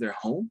working out of their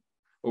home?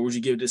 Or would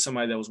you give it to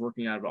somebody that was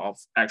working out of an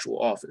actual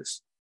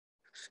office?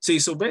 See,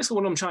 so basically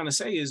what I'm trying to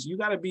say is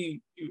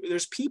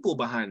there's people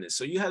behind this.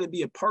 So you have to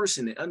be a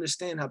person and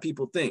understand how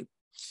people think.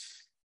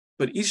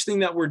 But each thing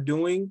that we're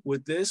doing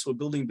with this, with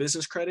building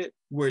business credit,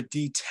 we're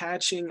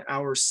detaching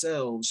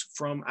ourselves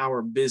from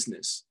our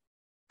business,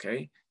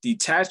 okay?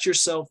 Detach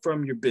yourself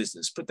from your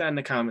business. Put that in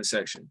the comment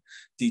section.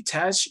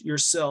 Detach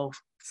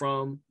yourself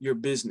from your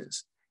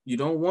business. You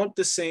don't want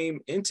the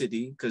same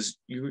entity because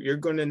you're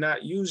going to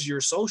not use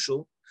your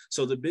social.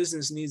 So the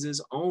business needs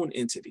its own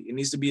entity. It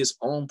needs to be its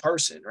own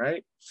person,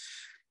 right?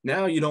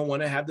 Now you don't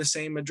want to have the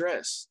same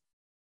address.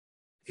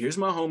 Here's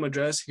my home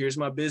address. Here's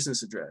my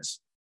business address.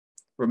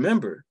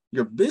 Remember,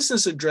 your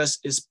business address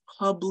is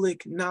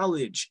public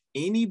knowledge.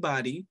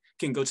 Anybody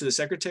can go to the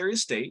Secretary of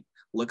State,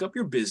 look up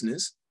your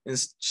business, and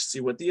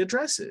see what the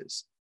address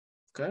is,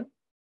 okay?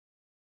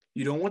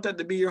 You don't want that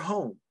to be your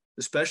home,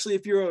 especially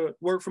if you're a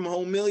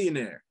work-from-home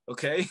millionaire,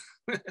 okay?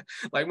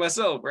 Like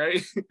myself,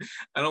 right?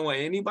 I don't want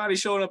anybody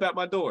showing up at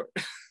my door.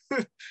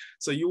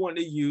 So you want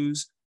to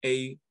use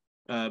a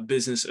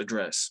business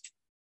address.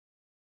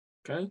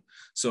 Okay,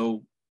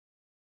 so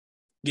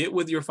get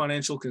with your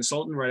financial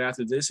consultant right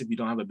after this. If you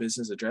don't have a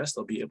business address,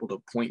 they'll be able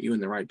to point you in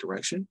the right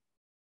direction.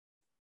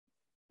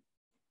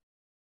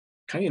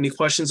 Okay, any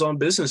questions on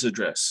business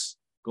address?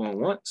 Going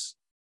once,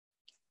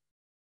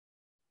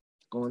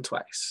 going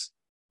twice.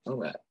 All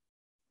right.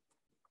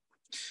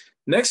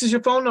 Next is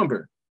your phone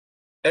number.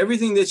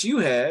 Everything that you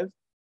have,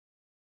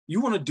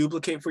 you want to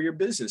duplicate for your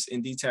business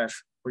and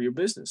detach for your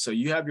business. So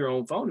you have your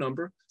own phone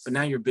number, but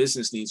now your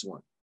business needs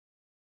one.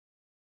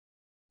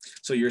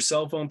 So your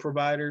cell phone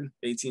provider,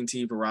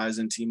 AT&T,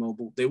 Verizon,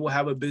 T-Mobile, they will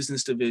have a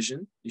business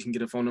division. You can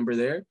get a phone number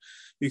there.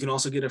 You can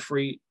also get a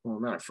free, well,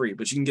 not a free,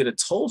 but you can get a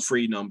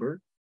toll-free number,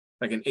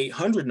 like an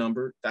 800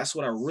 number. That's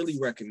what I really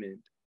recommend.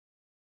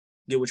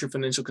 Get with your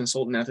financial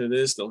consultant after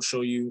this. They'll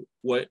show you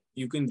what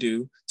you can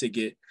do to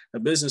get a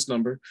business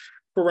number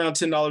for around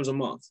 $10 a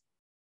month,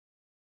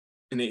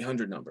 an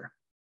 800 number.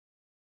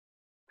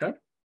 Okay.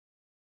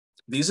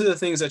 These are the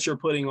things that you're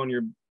putting on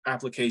your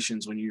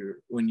applications when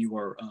you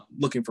are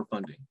looking for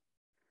funding.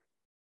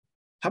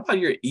 How about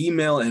your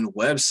email and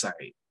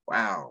website?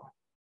 Wow.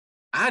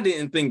 I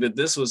didn't think that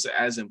this was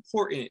as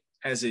important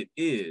as it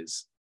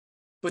is,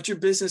 but your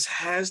business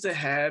has to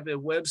have a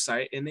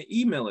website and an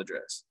email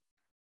address.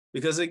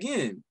 Because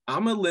again,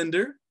 I'm a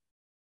lender.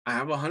 I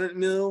have 100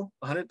 mil,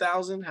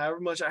 100,000, however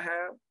much I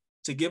have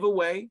to give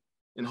away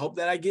and hope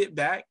that I get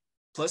back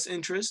plus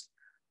interest.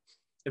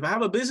 If I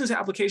have a business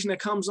application that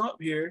comes up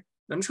here,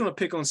 I'm just going to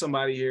pick on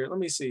somebody here. Let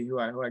me see who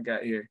I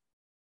got here.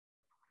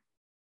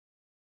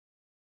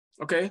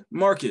 Okay,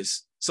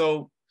 Marcus.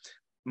 So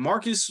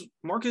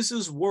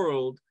Marcus's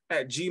world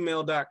at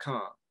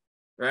gmail.com,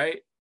 right?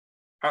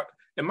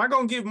 Am I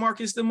going to give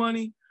Marcus the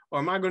money, or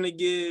am I going to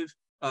give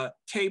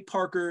K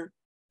Parker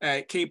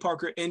at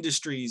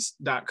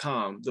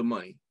kparkerindustries.com the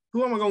money?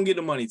 Who am I going to get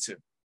the money to?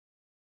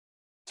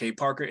 K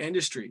Parker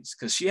Industries,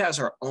 because she has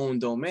her own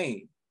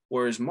domain,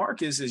 whereas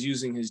Marcus is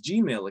using his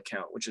Gmail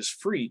account, which is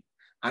free.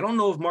 I don't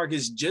know if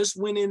Marcus just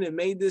went in and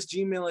made this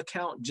Gmail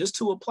account just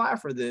to apply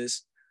for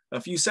this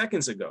a few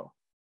seconds ago.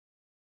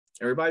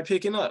 Everybody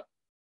picking up.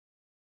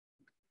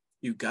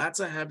 You got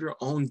to have your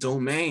own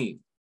domain.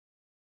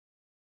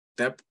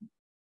 That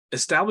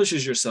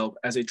establishes yourself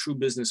as a true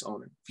business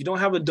owner. If you don't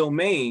have a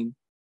domain,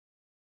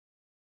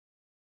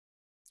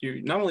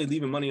 you're not only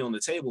leaving money on the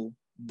table,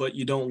 but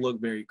you don't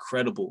look very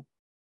credible.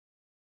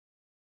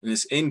 And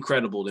it's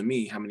incredible to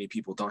me how many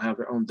people don't have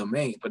their own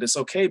domain, but it's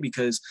okay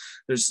because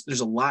there's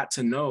a lot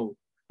to know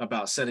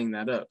about setting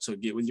that up. So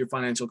get with your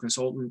financial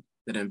consultant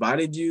that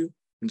invited you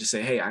and just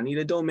say, hey, I need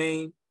a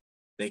domain.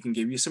 They can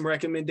give you some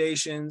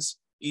recommendations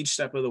each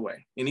step of the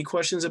way. Any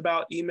questions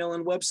about email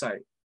and website?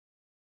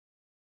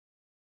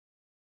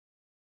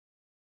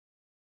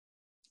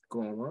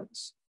 Going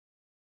once.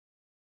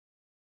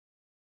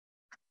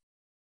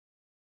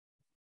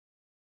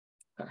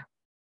 Okay.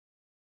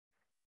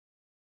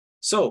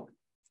 So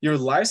your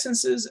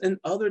licenses and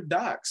other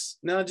docs.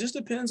 Now, it just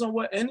depends on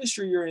what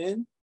industry you're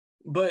in,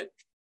 but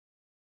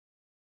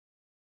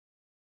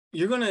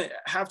you're going to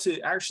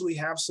actually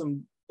have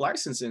some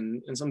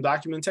licensing and some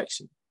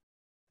documentation.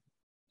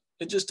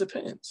 It just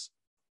depends.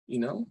 You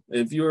know,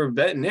 if you're a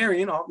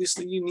veterinarian,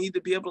 obviously you need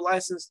to be able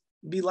to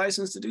be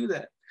licensed to do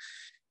that.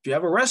 If you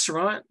have a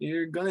restaurant,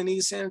 you're going to need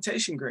a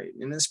sanitation grade,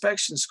 an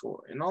inspection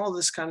score, and all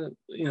this kind of,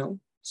 you know,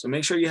 so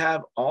make sure you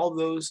have all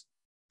those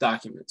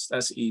documents.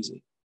 That's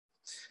easy.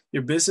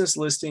 Your business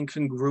listing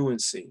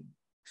congruency.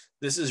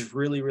 This is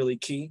really, really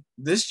key.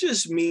 This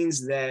just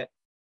means that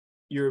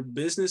your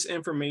business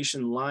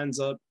information lines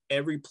up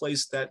every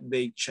place that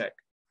they check.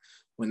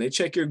 When they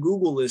check your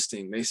Google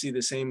listing, they see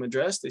the same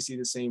address, they see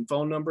the same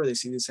phone number, they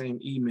see the same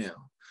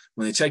email.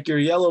 When they check your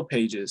Yellow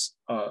Pages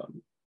or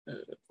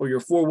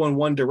your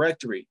 411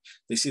 directory,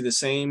 they see the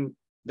same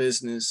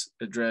business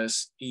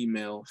address,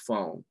 email,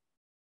 phone.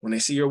 When they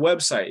see your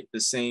website, the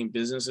same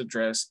business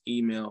address,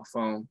 email,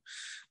 phone.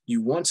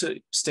 You want to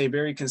stay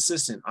very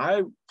consistent.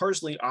 I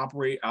personally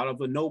operate out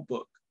of a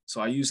notebook.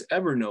 So I use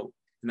Evernote,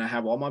 and I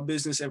have all my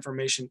business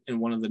information in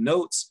one of the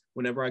notes.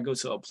 Whenever I go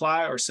to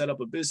apply or set up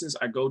a business,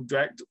 I go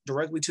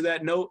directly to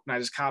that note and I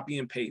just copy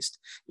and paste.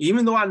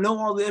 Even though I know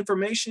all the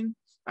information,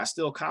 I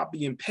still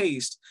copy and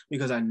paste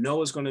because I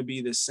know it's going to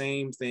be the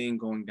same thing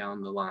going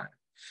down the line.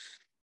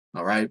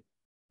 All right.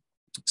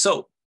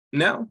 So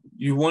now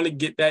you want to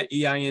get that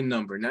EIN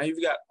number. Now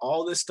you've got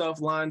all this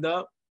stuff lined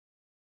up.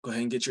 Go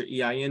ahead and get your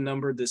EIN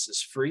number. This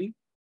is free.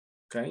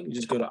 Okay. You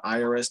just go to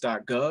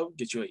irs.gov,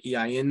 get you an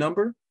EIN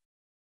number.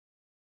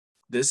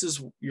 This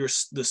is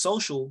the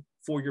social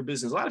for your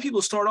business. A lot of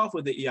people start off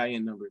with the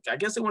EIN number. I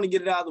guess they want to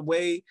get it out of the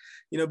way,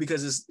 you know,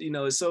 because it's, you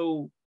know, it's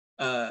so,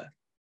 I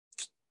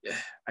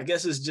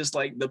guess it's just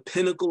like the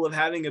pinnacle of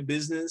having a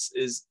business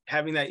is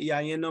having that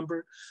EIN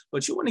number,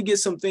 but you want to get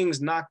some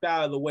things knocked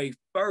out of the way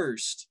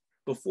first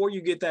before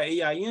you get that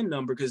EIN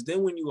number, because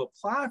then when you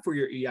apply for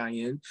your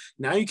EIN,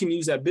 now you can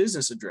use that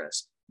business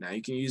address. Now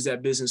you can use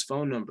that business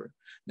phone number.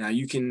 Now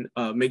you can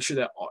make sure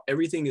that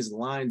everything is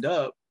lined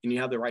up and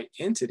you have the right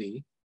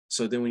entity.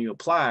 So then when you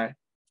apply,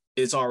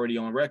 it's already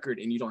on record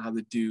and you don't have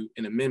to do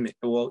an amendment.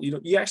 Well,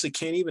 you actually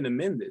can't even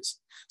amend this.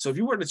 So if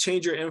you were to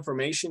change your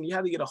information, you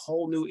have to get a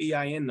whole new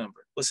EIN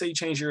number. Let's say you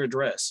change your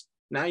address.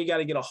 Now you got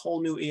to get a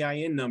whole new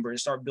EIN number and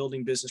start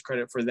building business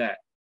credit for that.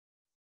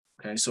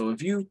 Okay, so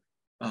if you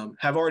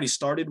have already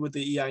started with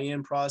the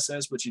EIN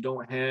process, but you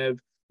don't have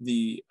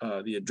the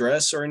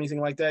address or anything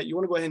like that, you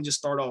want to go ahead and just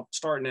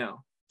start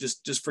now.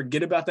 Just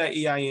forget about that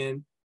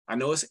EIN. I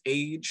know it's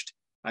aged.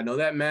 I know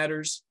that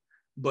matters,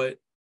 but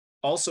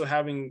also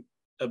having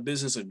a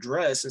business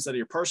address instead of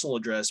your personal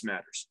address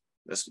matters.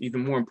 That's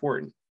even more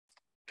important.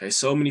 Okay,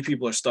 so many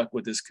people are stuck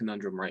with this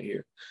conundrum right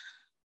here.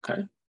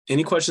 Okay,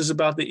 any questions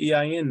about the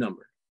EIN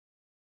number?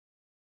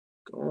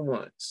 Going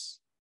once.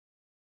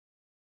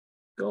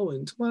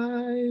 Going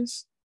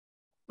twice.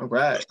 All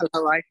right.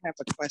 Hello, I have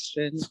a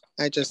question.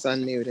 I just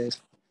unmuted.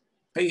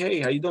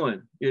 Hey, how you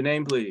doing? Your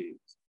name, please.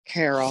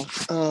 Carol.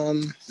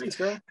 Thanks,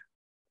 Carol.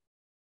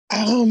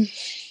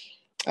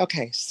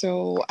 Okay,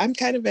 so I'm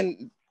kind of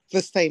in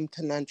the same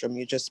conundrum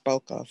you just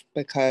spoke of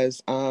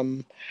because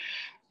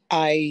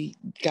I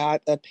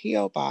got a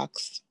P.O.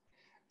 box,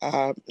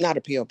 not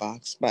a P.O.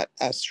 box, but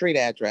a street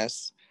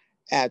address,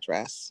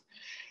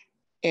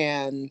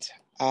 and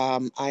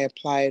I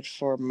applied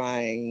for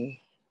my,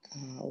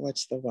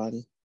 what's the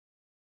one?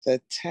 The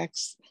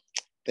text,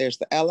 there's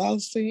the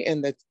LLC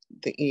and the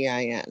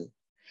EIN.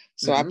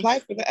 So I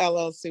applied for the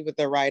LLC with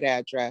the right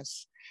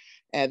address.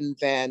 And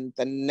then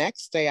the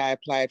next day I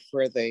applied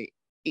for the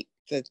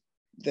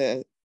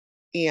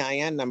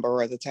EIN number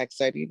or the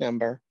tax ID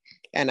number,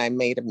 and I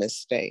made a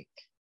mistake.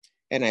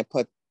 And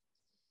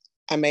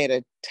I made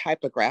a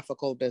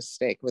typographical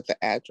mistake with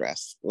the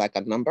address, like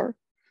a number.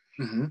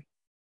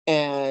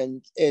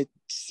 And it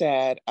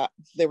said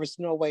there was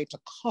no way to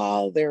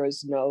call. There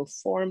is no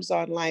forms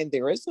online.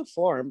 There is a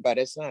form, but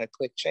it's not a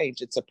quick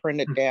change. It's a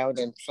print it down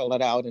and fill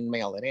it out and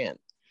mail it in.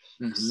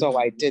 So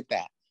I did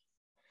that.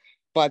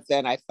 But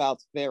then I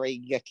felt very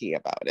yucky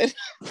about it.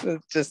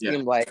 It just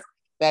seemed like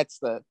that's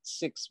the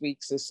 6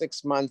 weeks or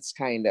 6 months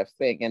kind of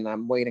thing. And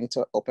I'm waiting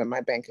to open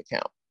my bank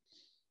account.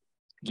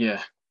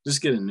 Yeah,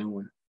 just get a new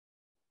one.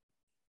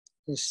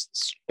 Just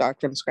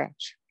start from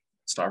scratch.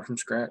 Start from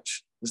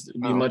scratch.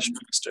 It'd be much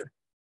faster.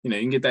 You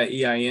can get that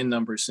EIN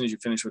number as soon as you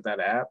finish with that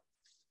app,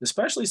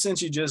 especially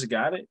since you just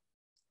got it.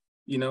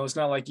 It's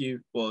not like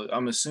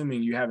I'm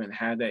assuming you haven't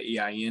had that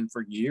EIN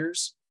for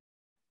years.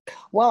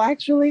 Well,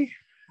 actually,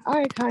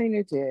 I kind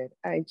of did.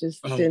 I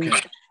just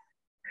didn't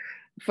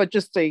for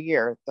just a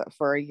year.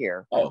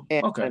 Oh,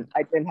 okay. And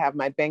I didn't have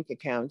my bank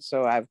account,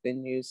 so I've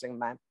been using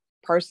my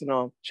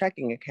personal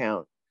checking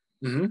account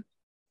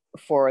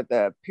for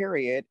the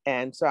period.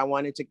 And so I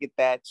wanted to get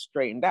that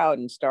straightened out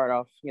and start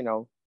off,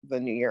 the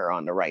new year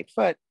on the right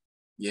foot.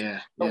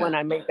 Yeah. But when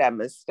I made that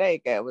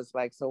mistake, it was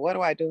like, so what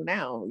do I do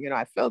now?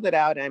 I filled it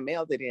out and I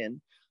mailed it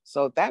in.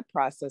 So that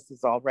process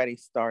is already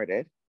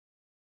started.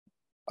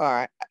 All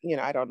right.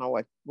 I don't know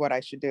what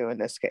I should do in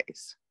this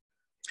case.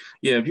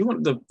 Yeah, if you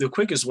want, the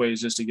quickest way is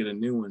just to get a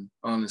new one,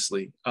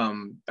 honestly.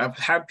 I've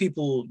had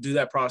people do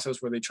that process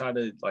where they try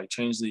to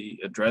change the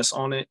address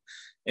on it,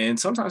 and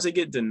sometimes they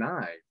get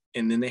denied,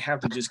 and then they have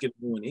to just get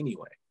a new one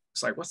anyway.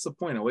 It's like, what's the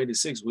point? I waited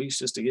 6 weeks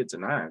just to get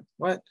denied.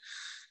 What?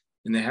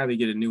 And they have to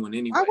get a new one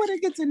anyway. Why would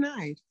it get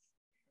denied?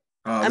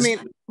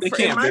 They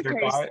can't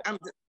verify it.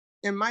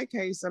 In my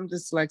case, I'm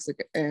dyslexic,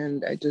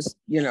 and I just,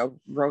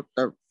 wrote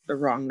the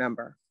wrong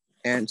number.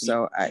 And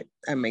so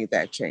I made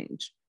that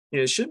change.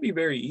 Yeah, it should be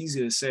very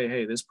easy to say,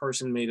 hey, this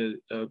person made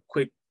a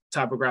quick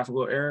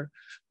typographical error.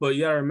 But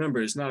you got to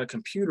remember, it's not a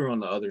computer on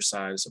the other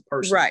side, it's a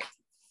person. Right.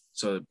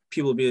 So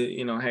people be,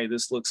 hey,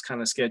 this looks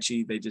kind of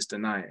sketchy. They just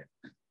deny it.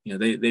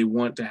 They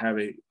want to have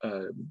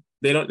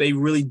they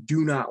really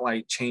do not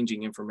like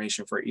changing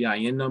information for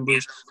EIN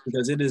numbers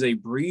because it is a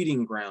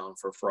breeding ground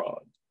for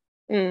fraud.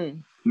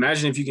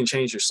 Imagine if you can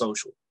change your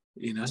social,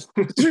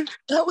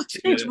 That would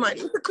change my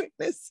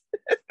quickness.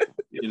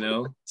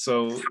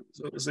 So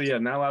yeah,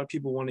 not a lot of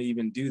people want to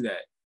even do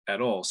that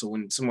at all. So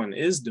when someone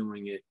is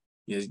doing it,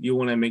 you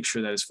want to make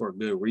sure that it's for a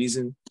good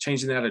reason.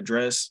 Changing that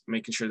address,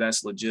 making sure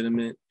that's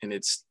legitimate and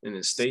it's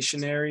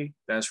stationary.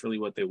 That's really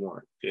what they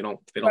want. They don't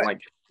like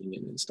it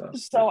and stuff.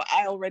 So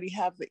I already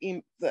have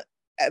the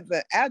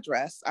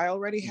address. I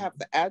already have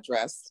the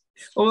address.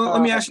 Well,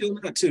 let me ask you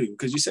that too,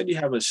 because you said you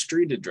have a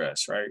street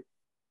address, right?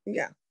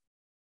 Yeah.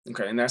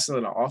 Okay, and that's at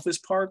an office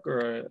park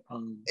or?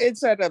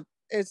 It's at a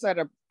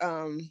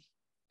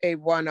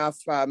one-off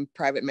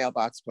private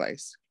mailbox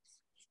place.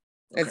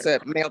 Okay. It's a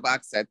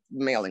mailbox at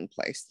mailing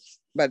place,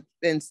 but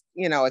then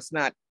it's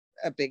not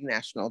a big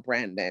national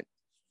brand that.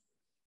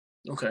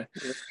 Okay,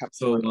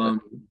 so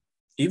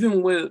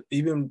even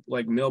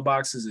like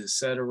mailboxes,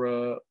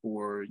 etc.,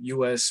 or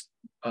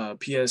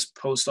USPS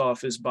post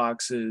office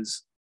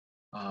boxes,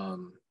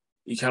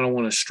 you kind of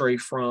want to stray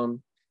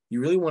from. You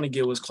really want to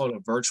get what's called a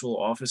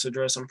virtual office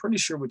address. I'm pretty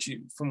sure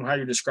from how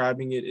you're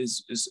describing it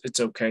is it's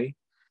okay.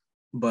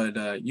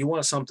 But you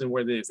want something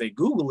where if they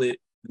Google it,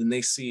 then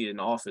they see an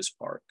office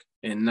park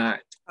and not.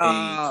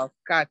 Oh,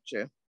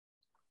 gotcha.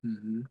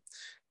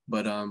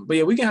 But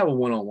yeah, we can have a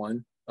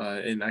one-on-one.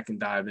 and I can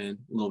dive in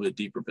a little bit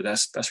deeper, but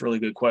that's a really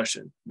good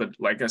question. But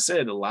like I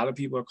said, a lot of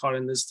people are caught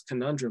in this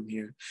conundrum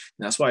here.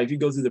 And that's why if you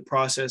go through the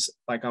process,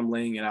 like I'm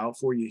laying it out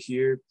for you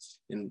here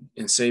and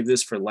save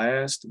this for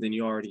last, then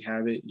you already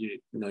have it.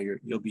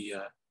 You'll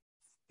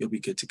be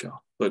good to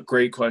go. But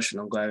great question.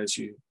 I'm glad that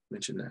you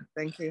mentioned that.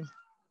 Thank you.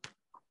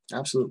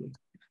 Absolutely.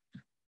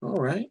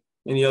 All right.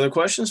 Any other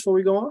questions before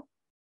we go on?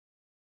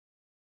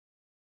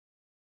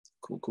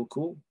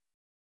 Cool.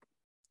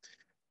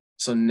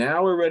 So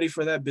now we're ready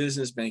for that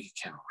business bank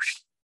account.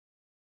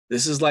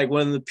 This is like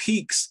one of the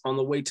peaks on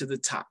the way to the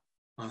top.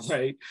 All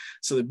right.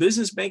 So the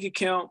business bank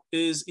account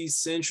is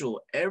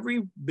essential.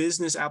 Every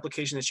business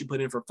application that you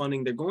put in for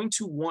funding, they're going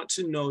to want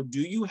to know,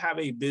 do you have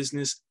a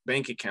business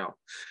bank account?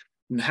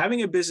 And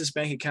having a business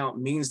bank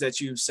account means that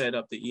you've set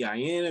up the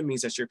EIN. It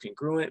means that you're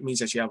congruent. It means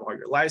that you have all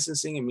your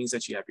licensing. It means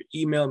that you have your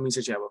email. It means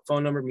that you have a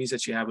phone number. It means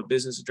that you have a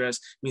business address.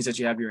 It means that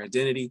you have your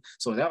identity.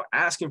 So without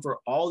asking for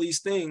all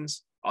these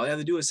things, all you have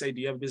to do is say,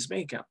 do you have a business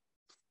bank account?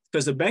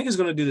 Because the bank is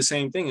going to do the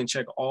same thing and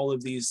check all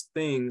of these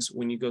things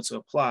when you go to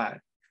apply.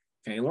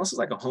 Okay, unless it's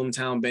like a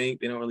hometown bank,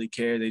 they don't really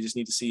care. They just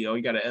need to see, oh,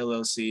 you got an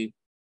LLC,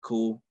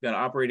 cool. You got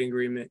an operating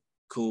agreement,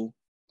 cool.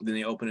 Then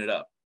they open it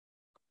up.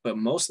 But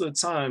most of the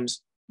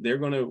times, they're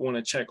going to want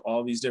to check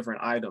all these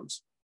different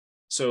items.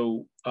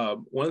 So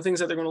one of the things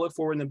that they're going to look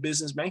for in the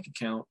business bank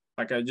account,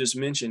 like I just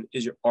mentioned,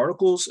 is your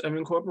articles of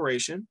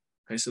incorporation.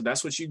 Okay, so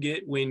that's what you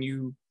get when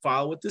you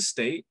file with the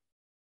state.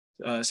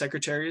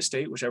 Secretary of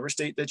State, whichever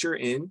state that you're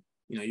in,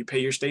 you pay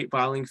your state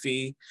filing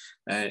fee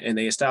and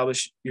they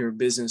establish your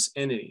business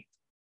entity.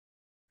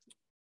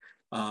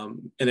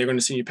 And they're going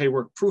to send you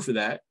paperwork proof of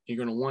that. You're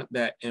going to want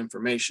that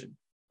information.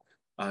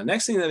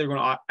 Next thing that they're going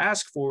to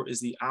ask for is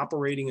the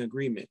operating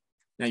agreement.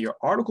 Now, your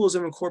articles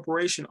of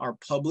incorporation are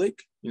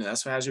public.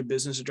 That's what has your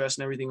business address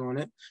and everything on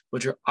it.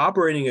 But your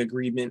operating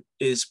agreement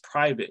is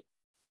private.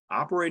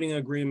 Operating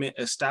agreement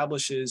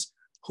establishes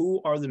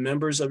who are the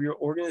members of your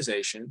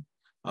organization.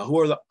 Who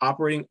are the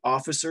operating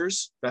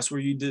officers? That's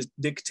where you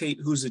dictate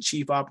who's the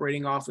chief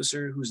operating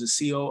officer, who's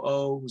the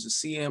COO, who's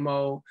the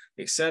CMO,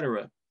 et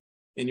cetera,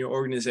 in your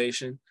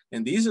organization.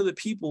 And these are the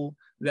people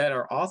that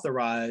are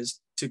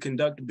authorized to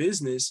conduct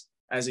business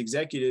as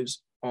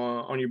executives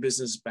on your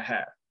business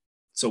behalf.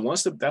 So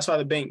that's why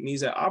the bank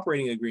needs that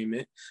operating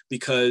agreement,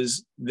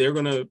 because they're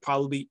going to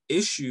probably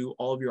issue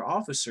all of your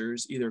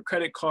officers either a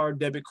credit card,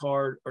 debit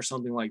card, or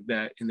something like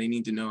that. And they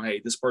need to know,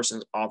 hey, this person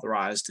is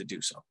authorized to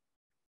do so.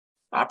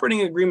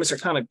 Operating agreements are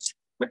kind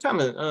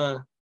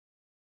of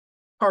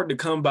hard to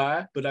come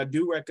by, but I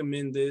do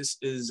recommend this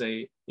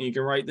and you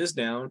can write this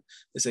down.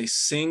 It's a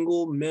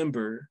single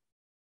member,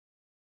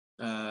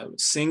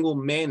 single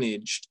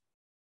managed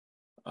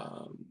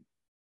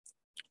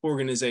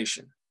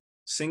organization,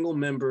 single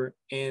member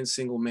and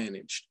single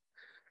managed.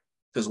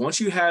 Because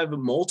once you have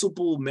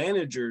multiple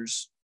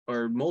managers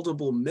or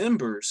multiple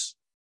members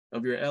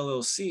of your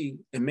LLC,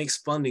 it makes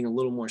funding a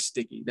little more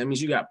sticky. That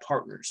means you got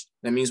partners.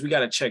 That means we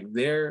got to check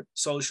their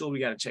social. We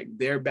got to check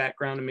their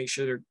background to make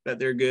sure that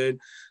they're good.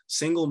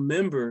 Single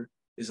member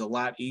is a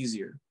lot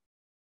easier.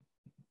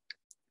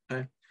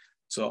 Okay.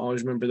 So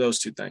always remember those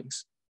two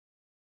things.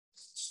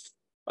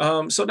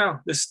 So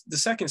now the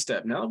second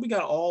step, now that we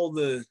got all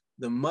the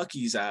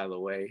muckies out of the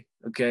way,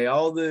 okay,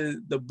 all the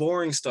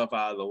boring stuff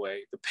out of the way,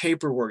 the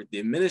paperwork, the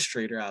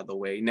administrator out of the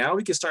way, now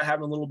we can start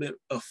having a little bit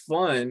of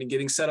fun and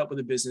getting set up with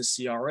the business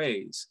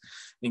CRAs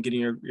and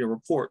getting your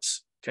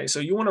reports. Okay, so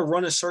you want to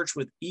run a search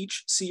with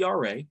each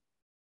CRA,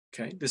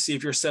 okay, to see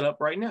if you're set up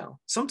right now.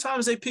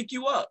 Sometimes they pick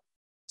you up.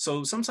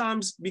 So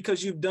sometimes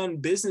because you've done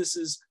business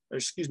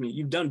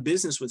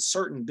with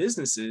certain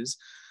businesses,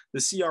 the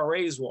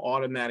CRAs will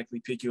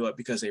automatically pick you up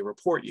because they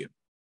report you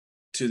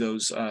to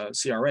those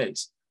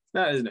CRAs.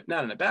 Not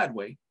in a bad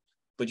way,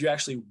 but you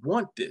actually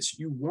want this.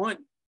 You want,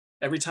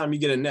 every time you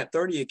get a net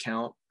 30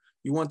 account,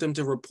 you want them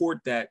to report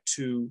that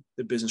to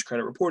the business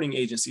credit reporting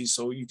agency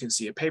so you can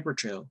see a paper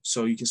trail,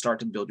 so you can start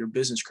to build your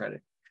business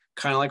credit.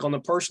 Kind of like on the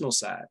personal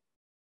side,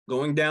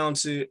 going down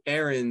to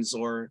errands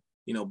or,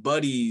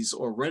 Buddies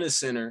or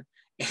Rent-A-Center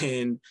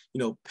and,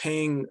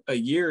 paying a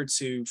year or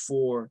two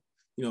for,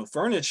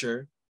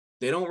 furniture,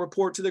 they don't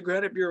report to the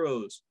credit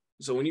bureaus.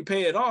 So when you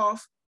pay it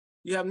off,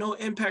 you have no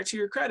impact to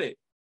your credit.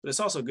 But it's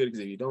also good because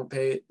if you don't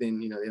pay it, then,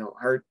 they don't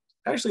hurt.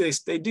 Actually,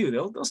 they do.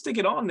 They'll stick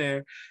it on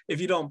there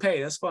if you don't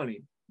pay. That's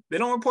funny. They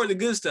don't report the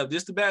good stuff,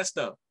 just the bad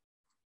stuff.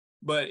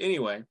 But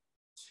anyway,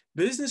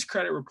 business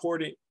credit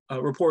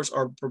reports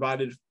are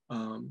provided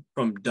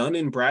from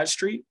Dun &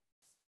 Bradstreet.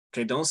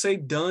 Okay, don't say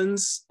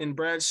Duns and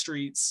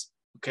Bradstreets.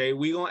 Okay,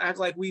 we gonna act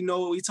like we know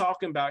what we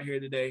talking about here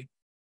today.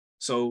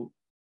 So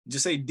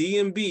just say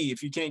D&B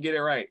if you can't get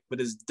it right.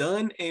 But it's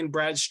Dun &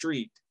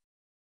 Bradstreet.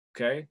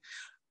 Okay.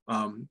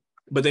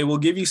 But they will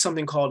give you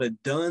something called a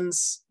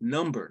DUNS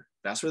number.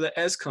 That's where the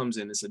S comes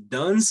in. It's a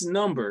DUNS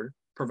number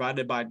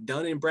provided by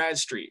Dun &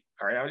 Bradstreet.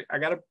 All right, I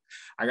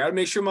gotta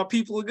make sure my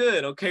people are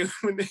good. Okay,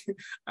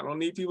 I don't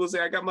need people to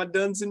say I got my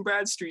Duns &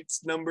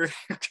 Bradstreet's number.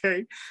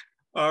 Okay,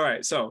 all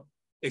right. So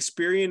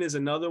Experian is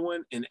another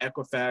one, and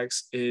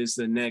Equifax is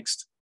the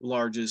next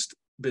largest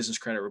business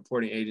credit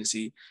reporting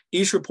agency.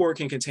 Each report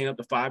can contain up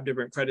to 5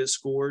 different credit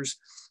scores.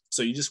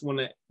 So you just want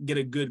to get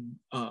a good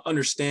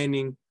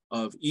understanding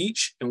of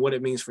each and what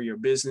it means for your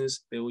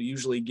business. They will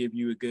usually give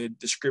you a good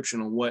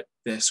description on what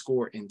that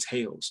score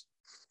entails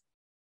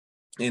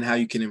and how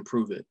you can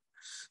improve it.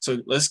 So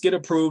let's get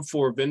approved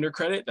for vendor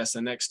credit. That's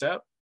the next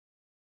step.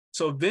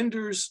 So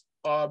vendors,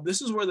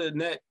 this is where the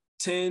net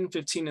 10,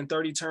 15, and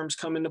 30 terms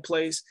come into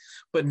place,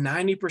 but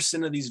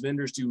 90% of these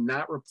vendors do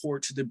not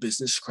report to the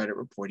business credit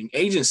reporting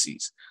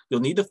agencies.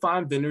 You'll need to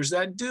find vendors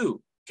that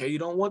do, okay? You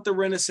don't want the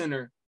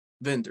rent-a-center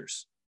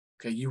vendors,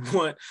 okay? You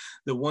want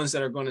the ones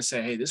that are gonna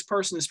say, hey, this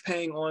person is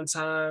paying on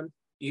time,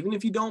 even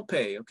if you don't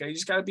pay, okay? You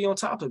just gotta be on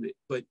top of it,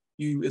 but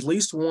you at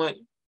least want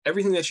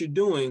everything that you're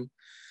doing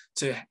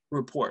to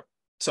report.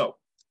 So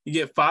you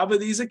get 5 of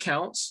these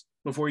accounts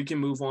before you can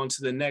move on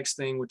to the next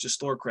thing, which is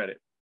store credit.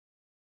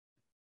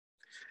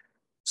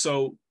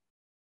 So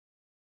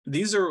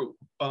these are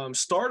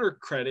starter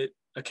credit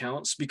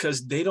accounts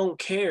because they don't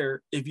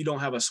care if you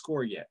don't have a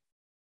score yet.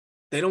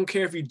 They don't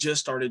care if you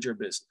just started your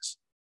business.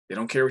 They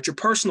don't care what your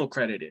personal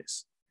credit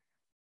is,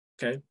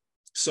 okay?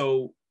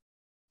 So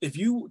if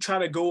you try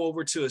to go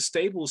over to a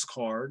Staples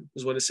card,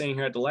 is what it's saying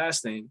here at the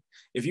last thing,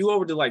 if you go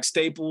over to like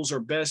Staples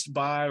or Best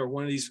Buy or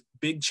one of these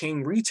big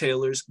chain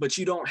retailers, but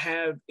you don't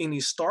have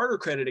any starter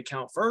credit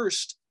accounts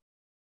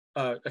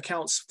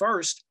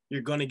first,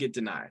 you're going to get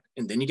denied.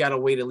 And then you got to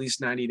wait at least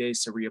 90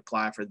 days to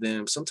reapply for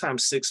them,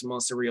 sometimes 6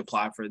 months to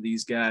reapply for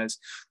these guys.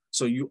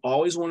 So you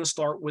always want to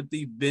start with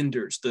the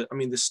vendors, the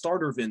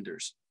starter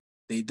vendors.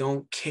 They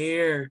don't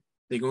care.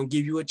 They're going to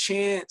give you a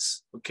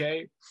chance,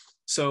 okay?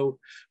 So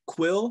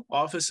Quill,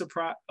 office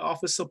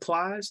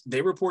supplies,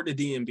 they report to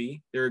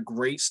DMB. They're a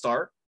great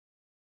start.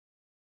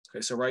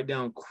 Okay, so write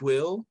down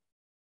Quill,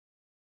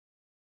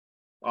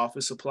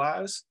 office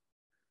supplies.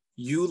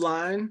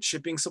 Uline,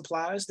 shipping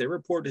supplies, they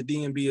report to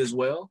DMB as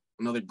well.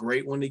 Another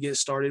great one to get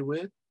started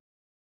with.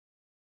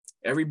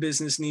 Every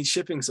business needs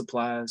shipping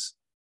supplies.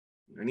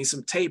 You need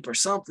some tape or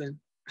something,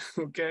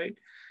 okay?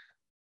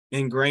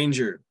 And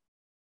Grainger,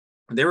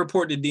 they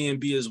report to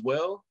DMB as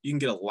well. You can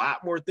get a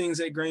lot more things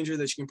at Grainger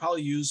that you can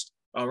probably use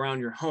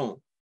around your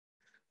home.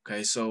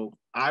 Okay, so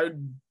I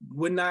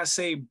would not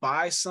say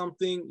buy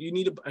something. You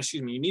need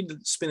to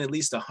spend at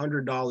least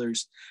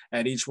 $100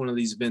 at each one of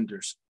these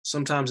vendors.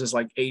 Sometimes it's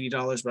like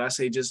 $80, but I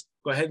say just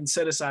go ahead and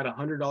set aside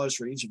 $100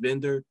 for each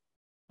vendor.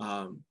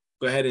 Go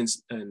ahead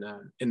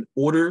and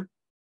order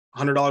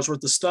 $100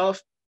 worth of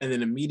stuff, and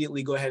then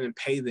immediately go ahead and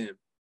pay them.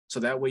 So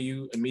that way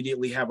you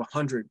immediately have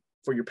 100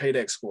 for your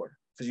paydex score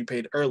because you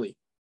paid early.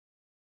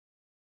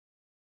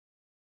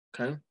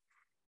 Okay.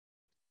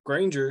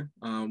 Grainger,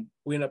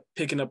 we ended up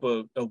picking up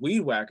a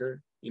weed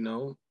whacker,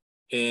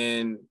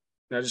 and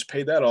I just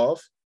paid that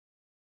off.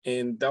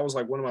 And that was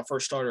like one of my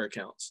first starter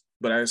accounts,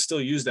 but I still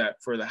use that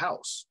for the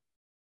house,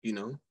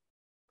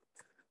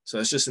 So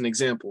that's just an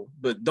example,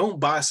 but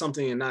don't buy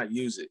something and not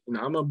use it.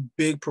 I'm a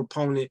big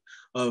proponent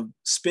of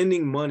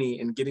spending money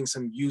and getting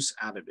some use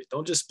out of it.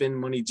 Don't just spend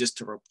money just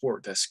to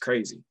report. That's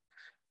crazy.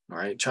 All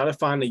right. Try to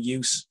find a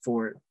use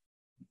for it.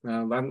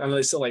 I know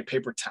they sell like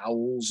paper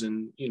towels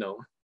and,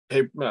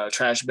 paper,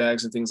 trash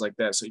bags and things like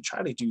that. So you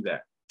try to do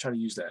that. Try to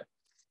use that.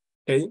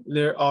 Okay.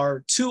 There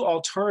are 2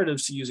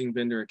 alternatives to using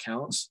vendor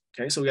accounts.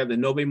 Okay. So we have the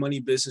Novae Money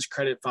Business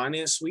Credit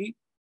Finance Suite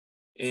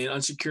and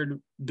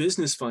unsecured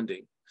business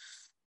funding.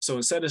 So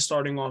instead of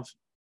starting off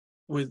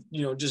with,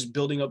 just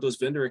building up those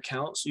vendor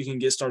accounts, you can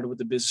get started with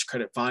the Business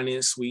Credit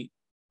Finance Suite.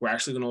 We're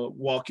actually going to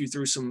walk you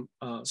through some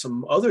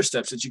other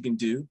steps that you can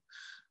do.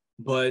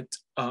 But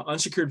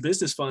unsecured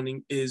business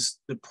funding is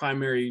the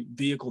primary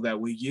vehicle that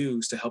we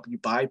use to help you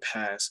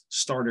bypass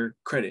starter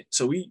credit.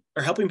 So we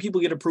are helping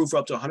people get approved for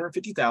up to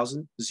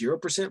 $150,000,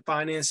 0%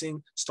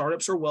 financing.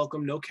 Startups are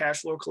welcome, no cash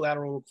flow or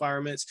collateral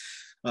requirements.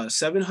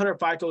 700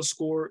 FICO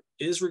score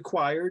is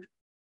required,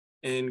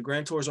 and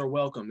grantors are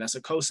welcome. That's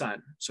a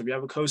cosigner. So if you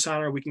have a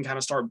cosigner, we can kind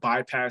of start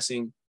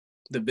bypassing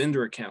the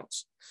vendor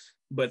accounts.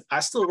 But I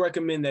still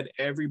recommend that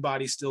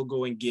everybody still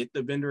go and get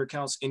the vendor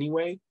accounts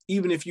anyway,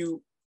 even if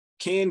you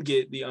can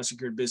get the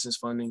unsecured business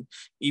funding,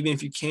 even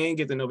if you can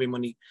get the Novae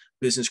Money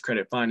Business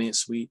Credit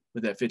Finance Suite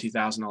with that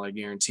 $50,000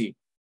 guarantee.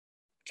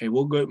 Okay,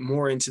 we'll go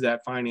more into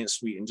that finance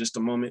suite in just a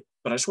moment,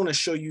 but I just want to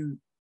show you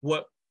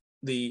what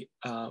the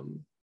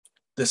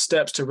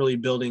steps to really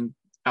building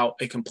out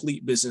a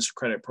complete business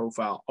credit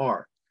profile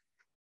are.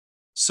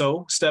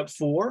 So step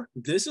 4,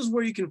 this is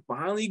where you can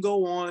finally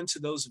go on to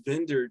those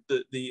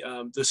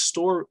the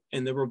store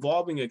and the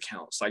revolving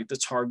accounts like the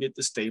Target,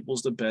 the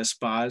Staples, the Best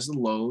Buys, the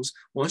Lowe's.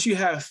 Once you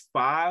have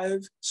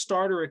 5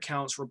 starter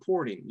accounts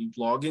reporting, you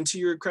log into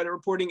your credit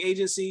reporting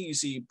agency, you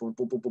see boom,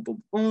 boom, boom, boom,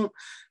 boom, boom.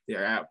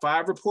 They're at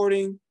 5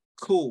 reporting.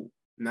 Cool.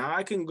 Now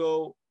I can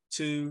go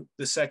to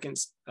the second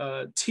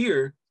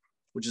tier,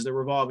 which is the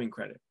revolving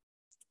credit.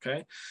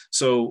 Okay.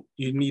 So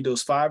you need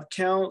those 5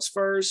 accounts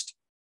first.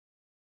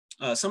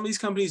 Some of these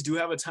companies do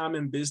have a time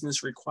in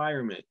business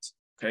requirement,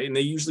 okay, and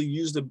they usually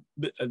use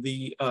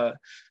the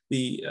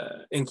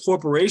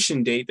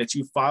incorporation date that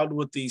you filed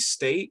with the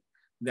state.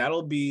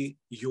 That'll be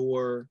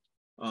your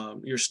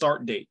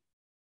start date.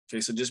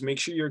 Okay, so just make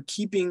sure you're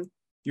keeping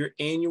your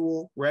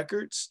annual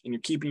records and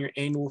you're keeping your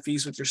annual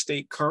fees with your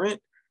state current.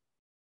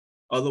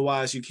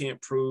 Otherwise, you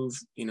can't prove,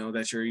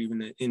 that you're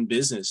even in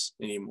business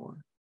anymore.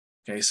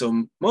 Okay,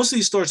 so most of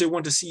these stores, they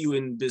want to see you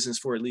in business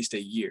for at least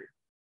a year.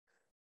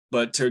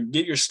 But to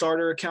get your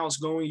starter accounts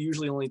going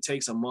usually only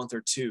takes a month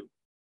or two.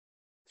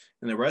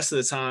 And the rest of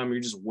the time,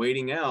 you're just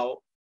waiting out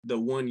the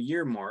 1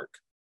 year mark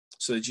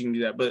so that you can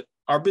do that. But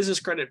our business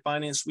credit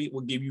finance suite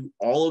will give you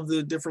all of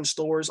the different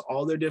stores,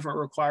 all their different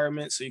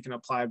requirements, so you can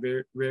apply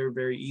very, very,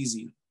 very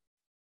easy.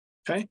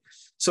 Okay.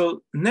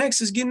 So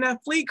next is getting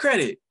that fleet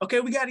credit. Okay.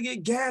 We got to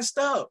get gassed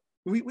up.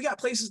 We got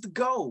places to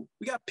go.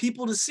 We got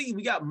people to see.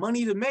 We got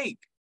money to make.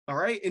 All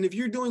right. And if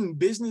you're doing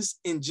business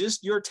in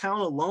just your town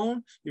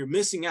alone, you're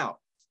missing out.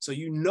 So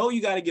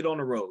you got to get on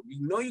the road.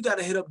 You got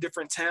to hit up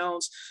different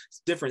towns,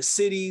 different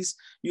cities.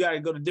 You got to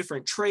go to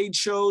different trade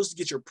shows to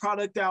get your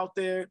product out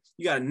there.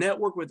 You got to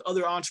network with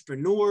other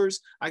entrepreneurs.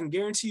 I can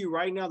guarantee you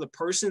right now, the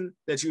person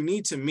that you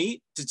need to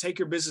meet to take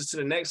your business to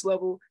the next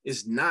level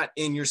is not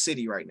in your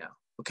city right now.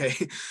 Okay.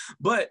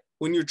 But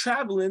when you're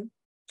traveling,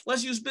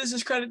 let's use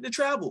business credit to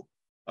travel.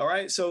 All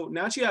right. So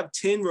now that you have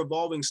 10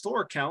 revolving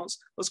store accounts,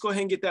 let's go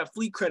ahead and get that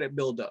fleet credit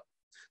build up.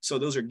 So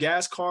those are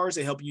gas cards.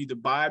 They help you to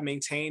buy,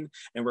 maintain,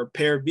 and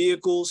repair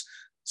vehicles.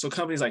 So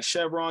companies like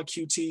Chevron,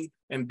 QT,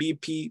 and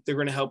BP, they're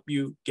going to help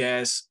you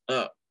gas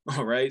up.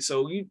 All right.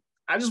 So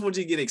I just want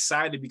you to get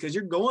excited because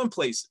you're going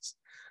places.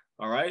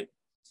 All right.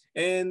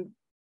 And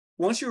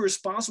once you're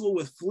responsible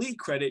with fleet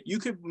credit, you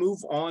could move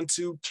on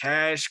to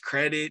cash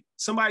credit.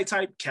 Somebody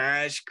type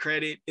cash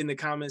credit in the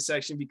comment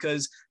section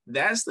because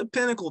that's the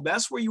pinnacle.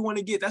 That's where you want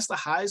to get. That's the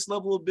highest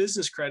level of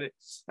business credit.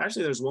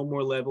 Actually, there's one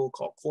more level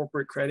called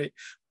corporate credit,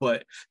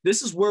 but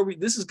this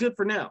is good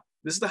for now.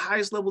 This is the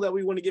highest level that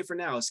we want to get for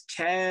now. It's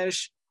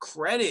cash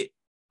credit.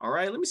 All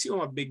right. Let me see where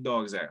my big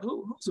dog's at.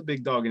 Who's a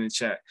big dog in the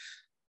chat?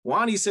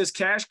 Wani says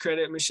cash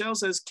credit. Michelle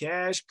says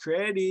cash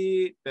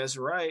credit. That's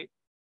right.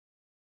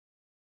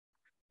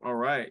 All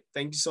right.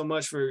 Thank you so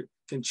much for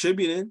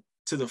contributing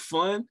to the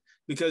fun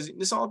because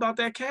it's all about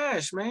that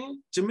cash,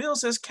 man. Jamil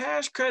says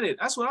cash credit.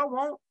 That's what I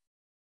want.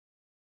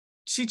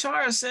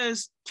 Shichara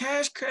says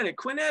cash credit.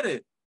 Quinetta,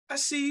 I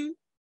see you.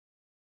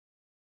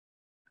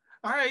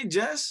 All right,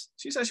 Jess.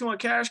 She says she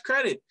wants cash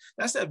credit.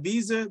 That's that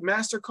Visa,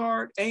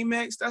 MasterCard,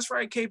 Amex. That's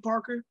right, K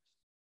Parker.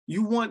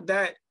 You want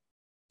that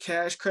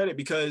cash credit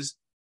because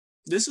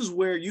this is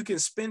where you can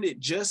spend it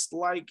just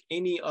like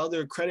any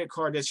other credit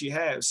card that you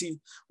have. See,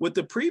 with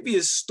the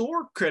previous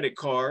store credit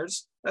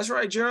cards, that's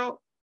right, Gerald.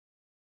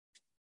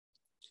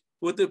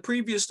 With the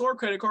previous store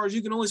credit cards,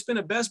 you can only spend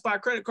a Best Buy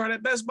credit card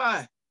at Best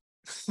Buy.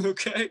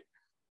 Okay.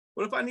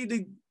 What if I need to,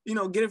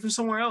 get it from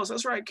somewhere else?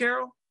 That's right,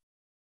 Carol.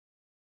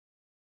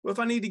 What if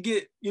I need to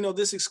get,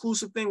 this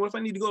exclusive thing? What if I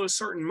need to go to a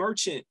certain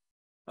merchant?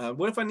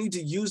 What if I need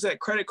to use that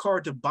credit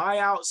card to buy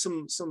out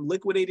some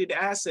liquidated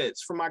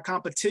assets from my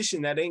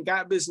competition that ain't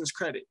got business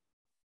credit?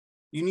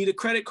 You need a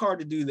credit card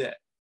to do that.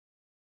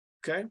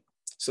 Okay.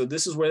 So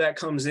this is where that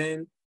comes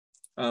in.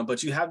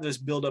 But you have to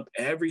build up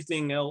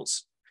everything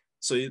else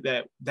so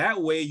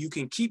that way you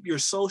can keep your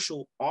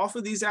social off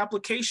of these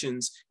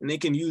applications and they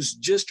can use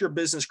just your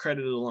business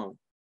credit alone.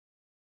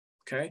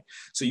 Okay.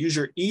 So use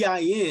your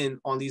EIN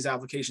on these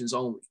applications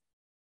only.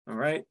 All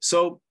right.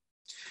 So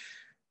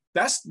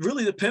that's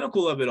really the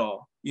pinnacle of it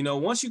all.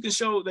 Once you can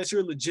show that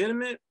you're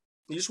legitimate,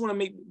 you just want to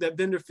make that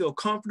vendor feel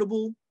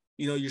comfortable.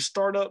 Your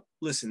startup,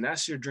 listen,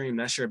 that's your dream.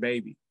 That's your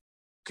baby.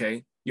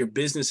 Okay. Your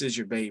business is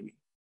your baby.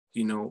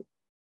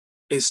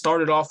 It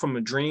started off from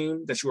a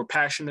dream that you were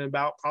passionate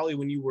about probably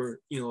when you were,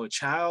 a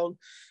child.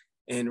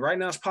 And right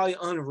now it's probably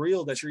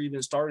unreal that you're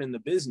even starting the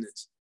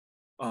business.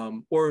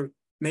 Or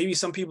maybe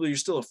some people, you're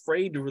still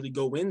afraid to really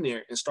go in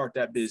there and start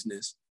that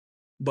business.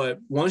 But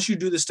once you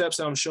do the steps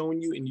that I'm showing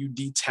you and you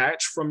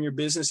detach from your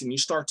business and you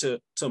start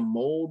to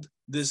mold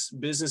this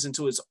business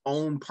into its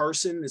own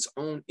person, its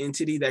own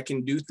entity that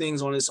can do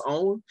things on its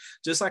own,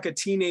 just like a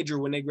teenager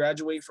when they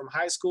graduate from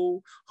high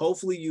school,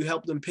 hopefully you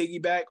help them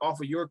piggyback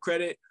off of your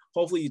credit.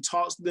 Hopefully you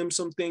taught them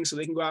some things so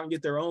they can go out and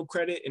get their own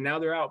credit. And now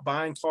they're out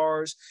buying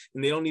cars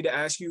and they don't need to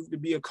ask you to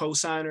be a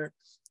co-signer.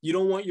 You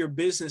don't want your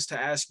business to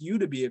ask you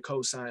to be a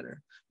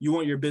co-signer. You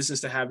want your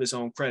business to have its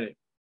own credit.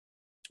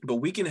 But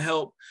we can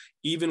help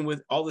even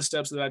with all the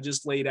steps that I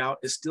just laid out.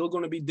 It's still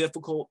going to be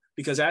difficult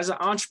because as an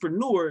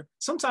entrepreneur,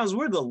 sometimes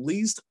we're the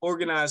least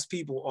organized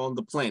people on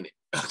the planet.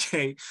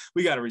 Okay.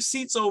 We got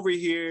receipts over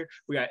here.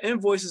 We got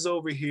invoices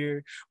over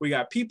here. We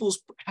got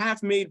people's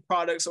half-made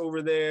products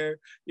over there,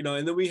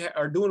 and then we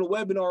are doing a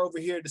webinar over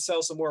here to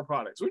sell some more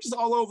products. We're just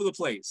all over the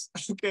place.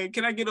 Okay.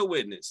 Can I get a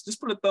witness? Just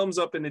put a thumbs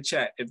up in the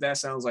chat if that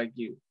sounds like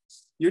you.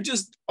 You're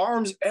just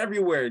arms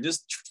everywhere.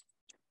 Just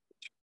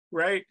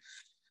right.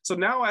 So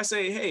now I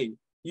say, hey,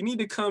 you need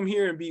to come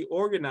here and be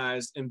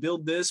organized and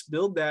build this,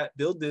 build that,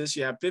 build this.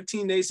 You have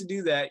 15 days to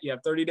do that. You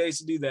have 30 days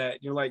to do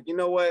that. You're like, you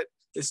know what?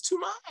 It's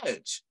too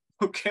much.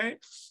 Okay.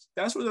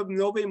 That's where the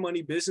Novae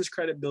Money Business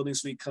Credit Building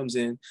Suite comes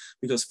in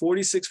because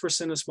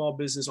 46% of small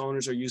business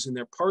owners are using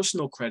their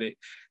personal credit.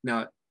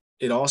 Now,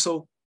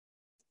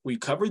 we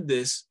covered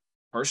this.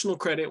 Personal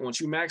credit, once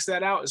you max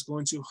that out, is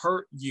going to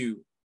hurt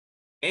you,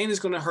 and it's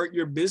going to hurt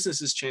your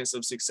business's chance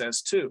of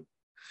success too.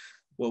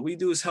 What we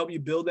do is help you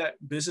build that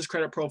business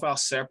credit profile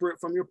separate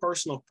from your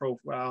personal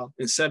profile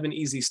in 7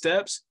 easy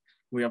steps.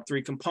 We have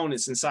 3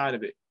 components inside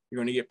of it. You're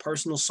going to get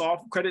personal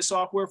credit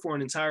software for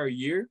an entire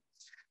year.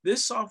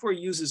 This software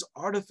uses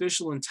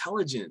artificial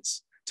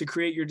intelligence to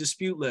create your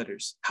dispute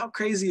letters. How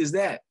crazy is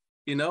that?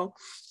 You know?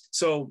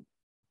 So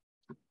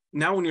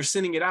now when you're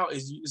sending it out,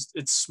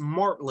 it's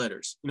smart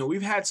letters. You know,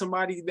 we've had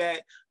somebody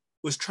that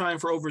was trying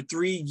for over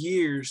 3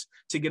 years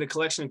to get a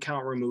collection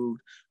account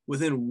removed.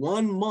 Within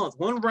 1 month,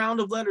 1 round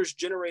of letters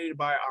generated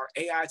by our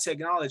AI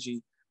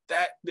technology,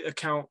 that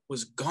account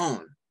was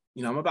gone.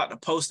 You know, I'm about to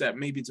post that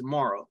maybe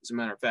tomorrow, as a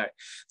matter of fact.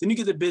 Then you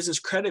get the business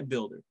credit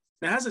builder.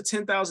 Now, it has a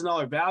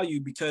 $10,000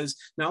 value because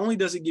not only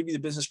does it give you the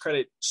business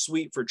credit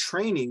suite for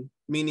training,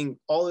 meaning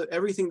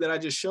everything that I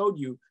just showed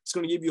you, it's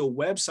going to give you a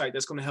website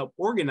that's going to help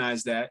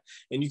organize that.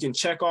 And you can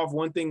check off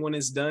one thing when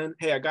it's done.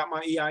 Hey, I got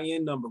my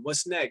EIN number.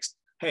 What's next?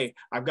 Hey,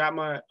 I've got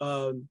my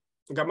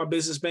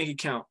business bank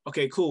account.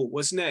 Okay, cool.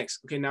 What's next?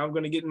 Okay, now I'm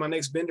going to get my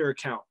next vendor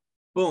account.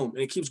 Boom.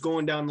 And it keeps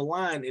going down the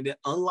line, and it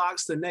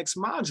unlocks the next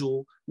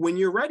module when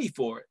you're ready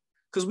for it.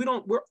 Because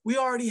we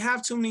already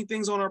have too many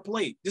things on our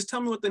plate. Just tell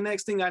me what the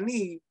next thing I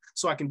need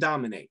so I can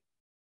dominate.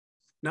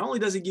 Not only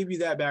does it give you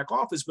that back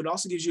office, but it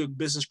also gives you a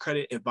business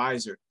credit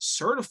advisor,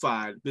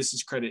 certified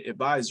business credit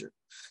advisor.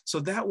 So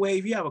that way,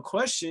 if you have a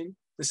question,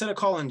 instead of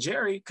calling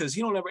Jerry, because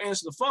he don't ever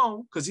answer the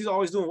phone, because he's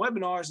always doing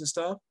webinars and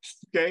stuff,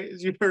 okay?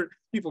 As you heard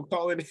people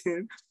calling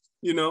in,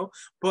 you know,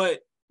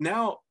 but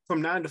now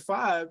from 9 to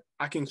 5,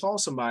 I can call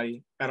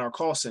somebody at our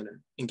call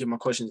center and get my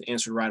questions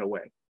answered right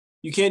away.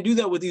 You can't do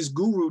that with these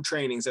guru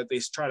trainings that they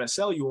try to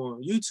sell you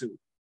on YouTube. You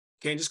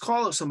can't just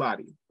call up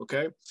somebody,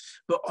 okay?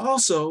 But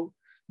also,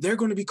 they're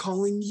going to be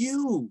calling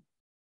you.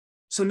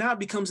 So now it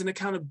becomes an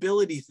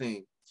accountability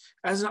thing.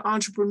 As an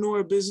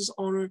entrepreneur, business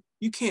owner,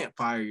 you can't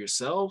fire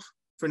yourself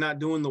for not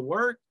doing the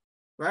work,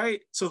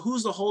 right? So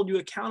who's to hold you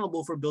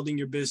accountable for building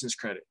your business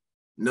credit?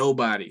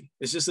 Nobody.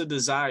 It's just a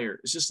desire.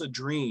 It's just a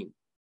dream,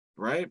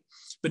 right?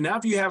 But now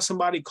if you have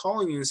somebody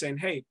calling you and saying,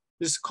 hey,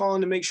 just calling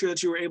to make sure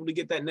that you were able to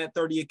get that Net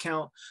 30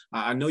 account.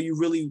 I know you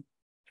really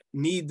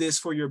need this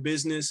for your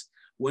business.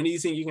 When do you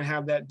think you can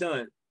have that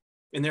done?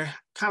 And they're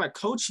kind of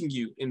coaching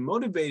you and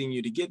motivating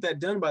you to get that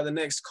done by the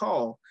next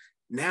call.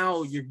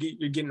 Now you're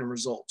getting the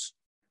results.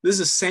 This is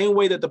the same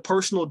way that the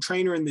personal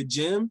trainer in the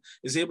gym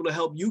is able to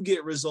help you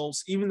get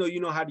results, even though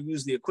you know how to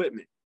use the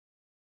equipment.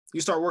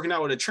 You start working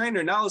out with a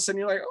trainer, now all of a sudden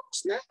you're like, oh,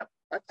 snap,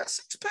 I got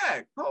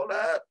 6-pack. Hold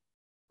up.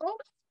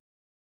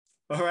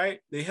 All right.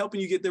 They're helping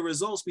you get the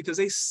results because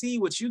they see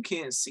what you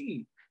can't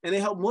see, and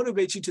they help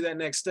motivate you to that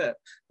next step.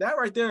 That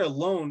right there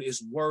alone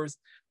is worth,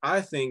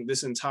 I think,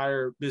 this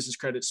entire business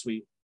credit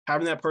suite,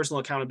 having that personal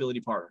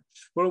accountability partner.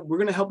 But we're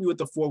going to help you with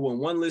the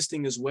 411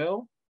 listing as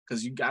well,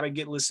 because you got to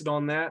get listed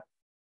on that.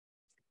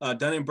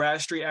 Dun &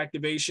 Bradstreet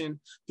activation,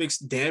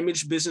 fixed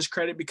damaged business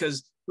credit,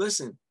 because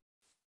listen,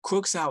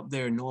 crooks out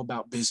there know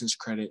about business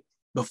credit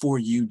before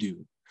you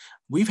do.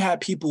 We've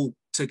had people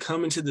to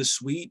come into the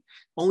suite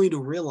only to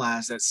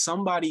realize that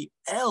somebody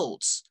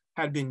else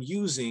had been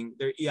using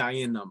their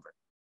EIN number.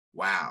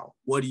 Wow,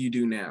 what do you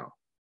do now?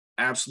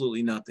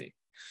 Absolutely nothing.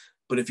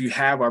 But if you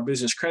have our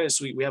business credit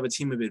suite, we have a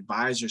team of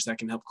advisors that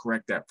can help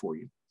correct that for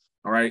you.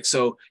 All right,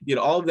 so you get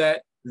all of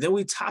that. Then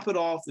we top it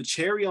off, the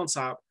cherry on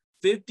top,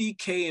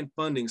 $50K in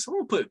funding.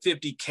 Someone put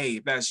 $50K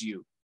if that's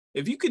you.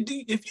 If you could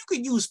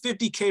use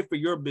 $50K for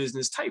your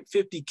business, type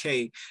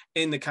 $50K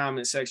in the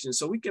comment section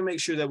so we can make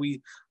sure that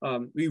we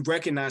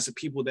recognize the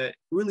people that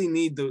really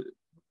need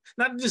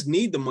not just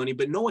need the money,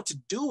 but know what to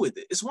do with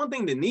it. It's one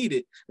thing to need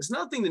it. It's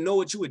another thing to know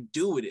what you would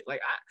do with it.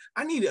 Like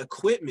I need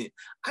equipment.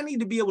 I need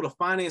to be able to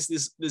finance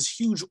this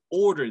huge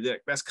order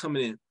that's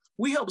coming in.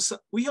 We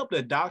helped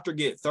a doctor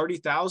get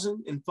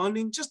 $30,000 in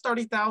funding, just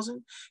 $30,000.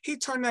 He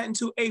turned that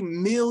into $1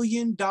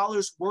 million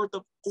worth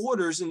of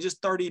orders in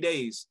just 30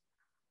 days.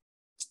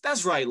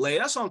 That's right, Lay.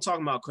 That's what I'm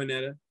talking about,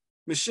 Cornetta.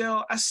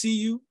 Michelle, I see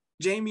you.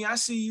 Jamie, I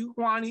see you.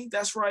 Juani,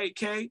 that's right,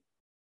 Kay.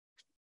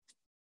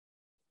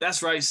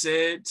 That's right,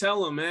 Sid.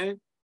 Tell him, man.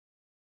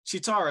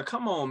 Chitara,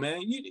 come on,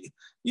 man.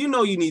 You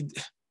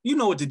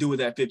know what to do with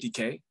that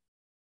 50K,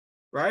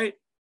 right?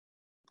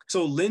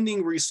 So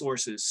lending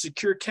resources,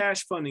 secure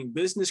cash funding,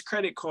 business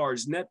credit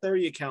cards, Net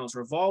 30 accounts,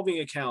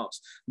 revolving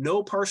accounts,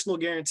 no personal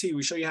guarantee.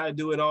 We show you how to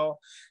do it all.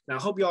 Now, I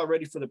hope y'all are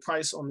ready for the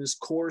price on this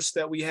course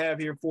that we have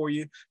here for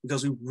you,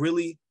 because we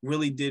really,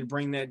 really did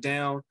bring that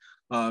down.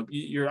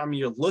 You're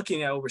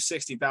looking at over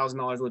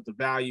 $60,000 worth of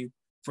value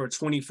for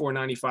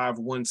 $24.95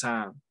 one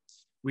time.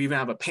 We even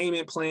have a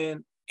payment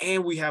plan,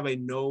 and we have a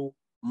no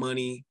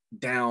money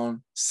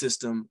down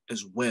system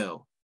as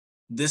well.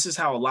 This is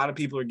how a lot of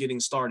people are getting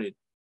started.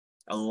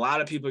 A lot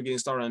of people are getting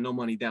started on no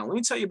money down. Let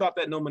me tell you about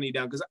that no money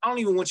down, because I don't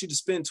even want you to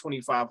spend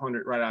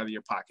 $2,500 right out of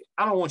your pocket.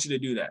 I don't want you to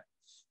do that.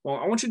 Well,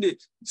 I want you to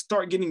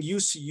start getting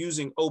used to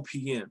using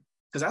OPM,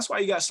 because that's why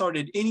you got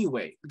started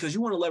anyway, because you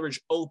want to leverage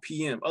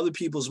OPM, other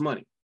people's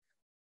money.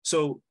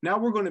 So now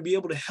we're going to be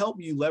able to help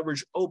you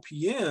leverage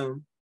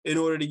OPM in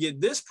order to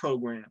get this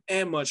program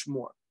and much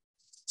more.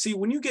 See,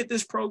 when you get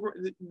this program,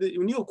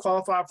 when you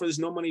qualify for this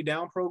no money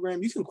down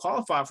program, you can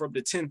qualify for up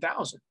to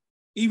 10,000,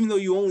 even though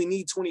you only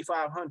need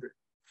 2,500.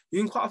 You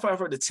can qualify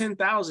for up to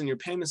 10,000. Your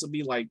payments will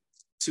be like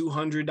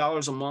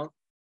 $200 a month,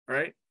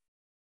 right?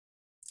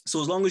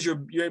 So as long as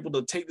you're able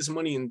to take this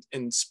money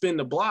and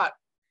spend a block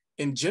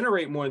and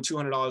generate more than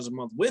 $200 a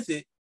month with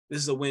it, this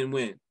is a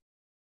win-win.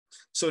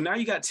 So now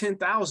you got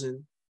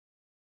 10,000.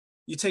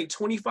 You take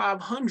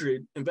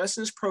 2,500, invest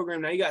in this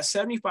program. Now you got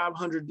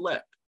 7,500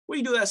 left. What do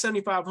you do with that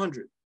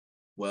 7,500?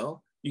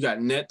 Well, you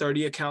got net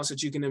 30 accounts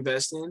that you can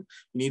invest in.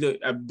 You need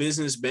a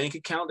business bank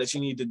account that you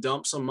need to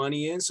dump some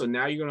money in. So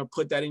now you're going to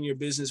put that in your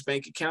business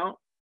bank account.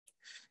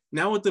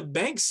 Now what the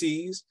bank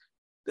sees,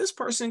 this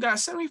person got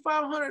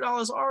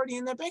 $7,500 already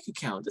in their bank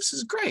account. This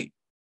is great.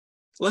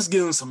 Let's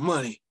give them some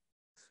money.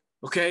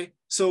 Okay.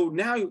 So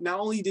now not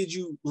only did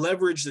you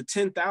leverage the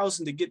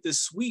 10,000 to get this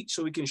suite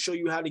so we can show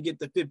you how to get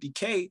the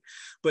 50K,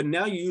 but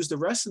now you use the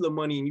rest of the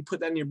money and you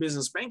put that in your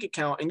business bank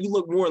account and you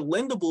look more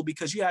lendable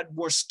because you had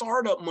more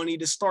startup money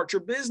to start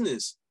your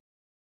business.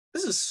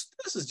 This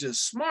is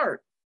just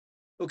smart.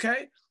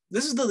 Okay.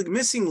 This is the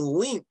missing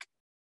link.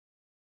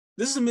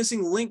 This is a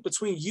missing link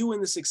between you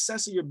and the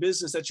success of your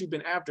business that you've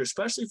been after,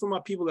 especially for my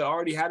people that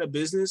already had a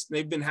business.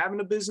 They've been having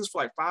a business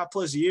for like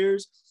 5+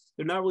 years.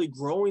 They're not really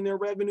growing their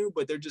revenue,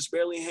 but they're just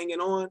barely hanging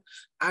on.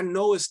 I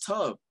know it's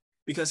tough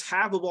because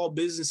half of all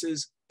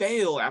businesses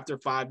fail after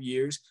 5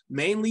 years,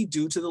 mainly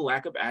due to the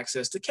lack of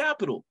access to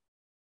capital.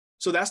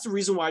 So that's the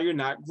reason why you're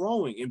not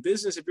growing. In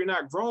business, if you're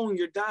not growing,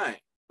 you're dying,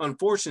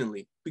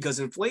 unfortunately, because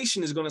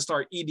inflation is going to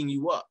start eating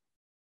you up.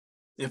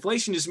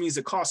 Inflation just means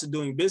the cost of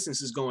doing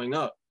business is going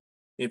up.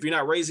 If you're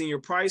not raising your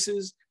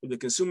prices, if the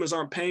consumers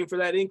aren't paying for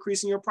that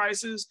increase in your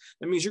prices,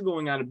 that means you're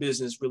going out of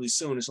business really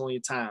soon. It's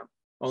only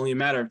a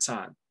matter of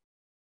time.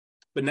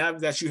 But now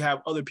that you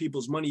have other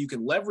people's money, you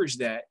can leverage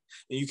that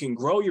and you can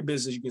grow your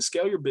business. You can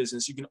scale your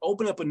business. You can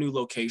open up a new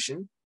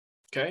location.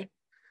 Okay.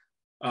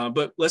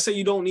 But let's say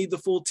you don't need the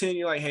full 10.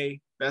 You're like, hey,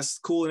 that's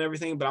cool and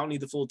everything, but I don't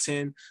need the full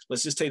 10.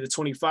 Let's just take the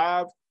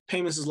 25,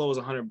 payments as low as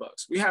 $100.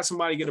 We had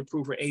somebody get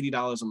approved for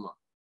 $80 a month.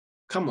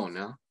 Come on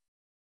now.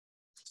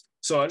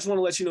 So I just want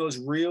to let you know it's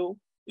real.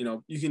 You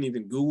know, you can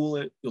even Google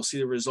it. You'll see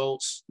the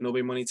results.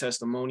 Novae Money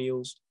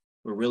testimonials.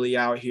 We're really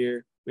out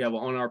here. We have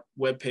on our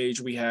webpage,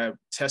 we have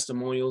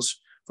testimonials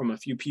from a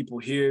few people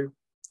here.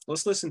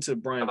 Let's listen to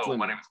Brian. Hello,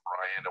 my name is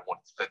Brian. I want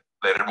to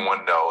let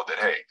everyone know that,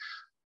 hey,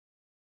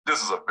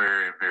 this is a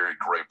very, very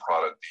great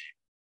product.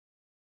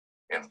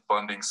 And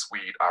funding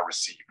suite, I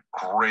received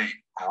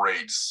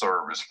great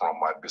service from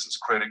my business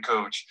credit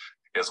coach,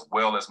 as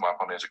well as my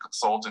financial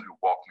consultant who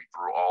walked me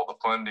through all the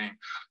funding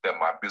that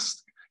my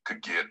business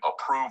could get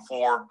approved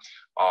for.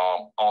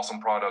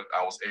 Awesome product.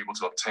 I was able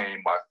to obtain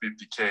my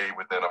 50K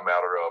within a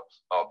matter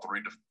of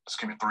 3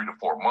 to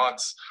 4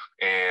 months.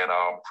 And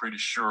I'm pretty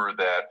sure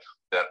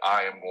that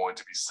I am going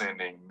to be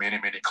sending many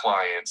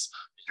clients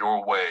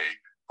your way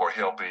for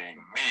helping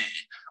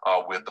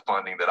me with the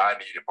funding that I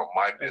needed for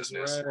my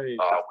business with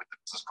the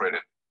business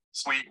credit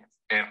suite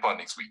and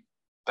funding suite.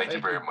 Thank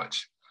you very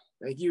much.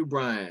 Thank you,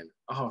 Brian.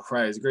 Oh,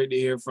 Christ, it's great to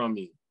hear from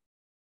you.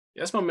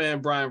 That's my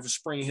man, Brian, from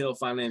Spring Hill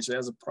Financial.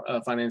 That's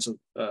a financial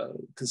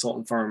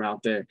consultant firm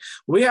out there.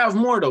 We have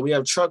more, though. We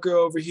have Trucker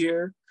over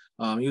here.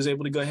 He was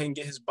able to go ahead and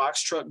get his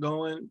box truck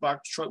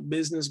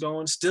business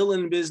going, still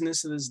in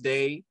business to this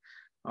day.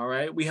 All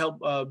right. We help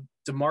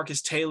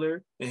DeMarcus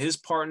Taylor and his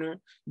partner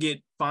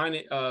get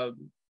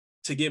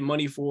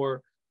money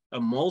for a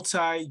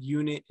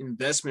multi-unit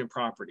investment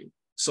property.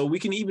 So we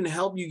can even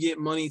help you get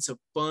money to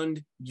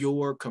fund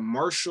your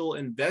commercial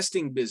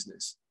investing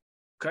business.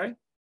 Okay.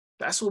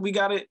 That's what we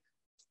got it.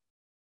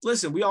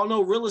 Listen, we all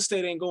know real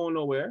estate ain't going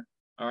nowhere.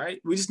 All right.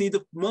 We just need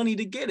the money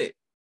to get it.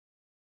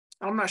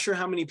 I'm not sure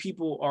how many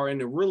people are in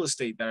the real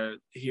estate that are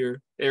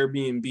here,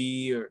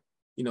 Airbnb, or,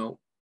 you know,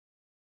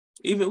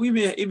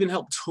 even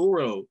help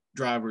Turo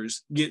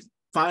drivers get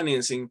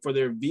financing for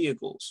their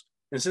vehicles.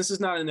 And since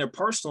it's not in their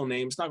personal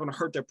name, it's not going to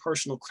hurt their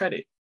personal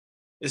credit.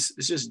 It's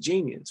just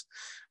genius.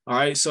 All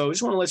right. So I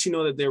just want to let you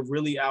know that they're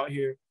really out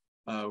here,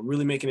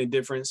 really making a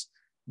difference.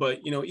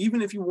 But, you know,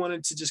 even if you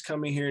wanted to just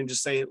come in here and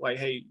just say like,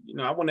 hey, you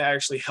know, I want to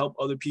actually help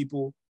other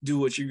people do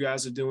what you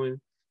guys are doing,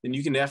 then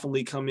you can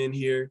definitely come in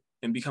here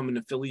and become an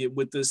affiliate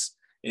with us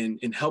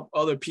and help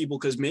other people.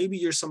 Because maybe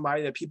you're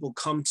somebody that people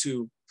come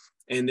to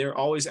and they're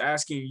always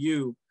asking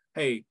you,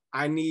 hey,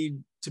 I need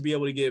to be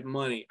able to get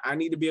money. I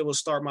need to be able to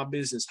start my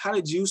business. How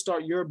did you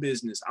start your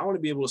business? I want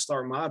to be able to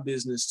start my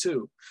business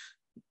too.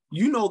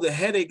 You know the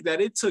headache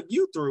that it took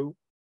you through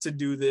to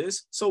do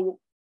this. So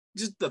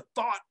just the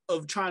thought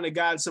of trying to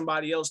guide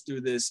somebody else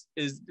through this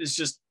is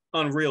just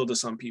unreal to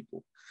some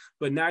people.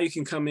 But now you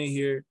can come in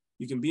here.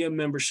 You can be a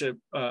member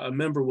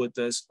with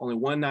us. Only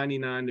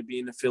 $199 to be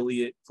an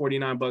affiliate,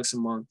 $49 a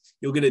month.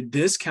 You'll get a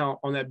discount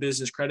on that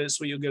business credit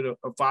suite. You'll get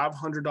a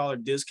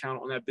 $500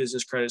 discount on that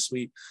business credit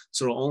suite.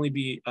 So it'll only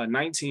be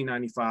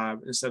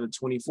 $19.95 instead of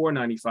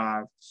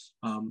 $24.95.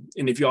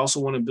 And if you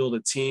also want to build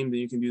a team, then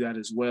you can do that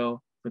as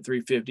well. for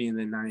 $350 and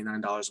then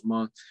 $99 a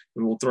month.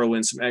 And we'll throw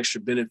in some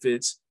extra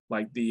benefits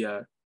like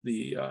the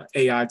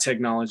AI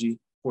technology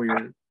for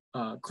your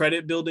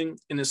credit building.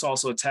 And it's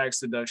also a tax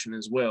deduction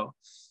as well.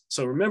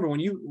 So remember,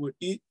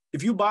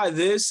 if you buy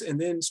this and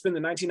then spend the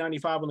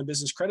 $19.95 on the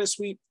business credit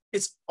suite,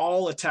 it's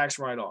all a tax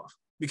write-off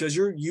because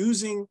you're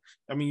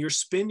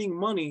spending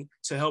money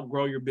to help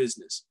grow your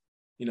business.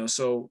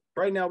 So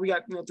right now we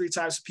got 3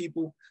 types of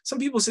people. Some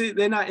people say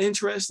they're not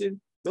interested.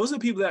 Those are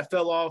the people that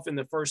fell off in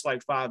the first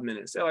 5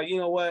 minutes. They're like, you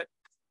know what?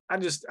 I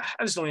just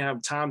don't even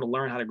have time to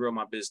learn how to grow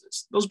my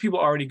business. Those people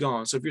are already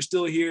gone. So if you're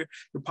still here,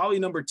 you're probably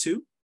number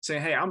 2,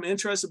 saying, hey, I'm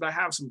interested, but I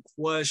have some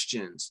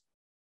questions.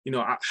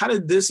 How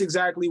did this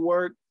exactly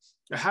work?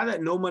 Or how did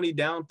that no money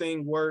down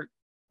thing work?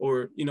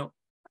 Or,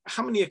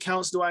 how many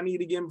accounts do I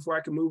need again before I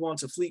can move on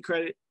to fleet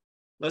credit?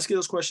 Let's get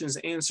those questions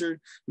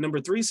answered.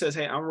 Number 3 says,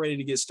 hey, I'm ready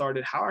to get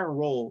started. How I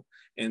enroll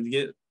and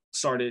get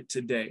started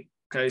today.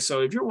 Okay,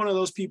 so if you're one of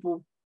those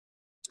people,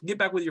 get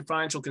back with your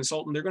financial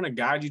consultant. They're going to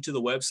guide you to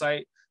the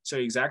website, show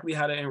you exactly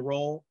how to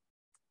enroll.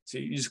 So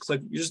you just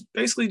click,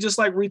 basically just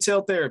like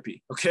retail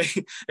therapy, okay?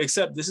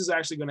 Except this is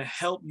actually going to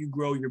help you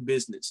grow your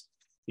business.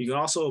 You can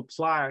also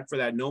apply for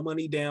that no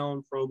money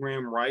down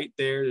program right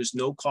there. There's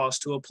no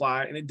cost to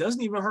apply, and it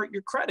doesn't even hurt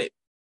your credit.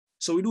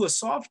 So we do a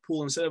soft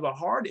pull instead of a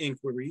hard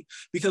inquiry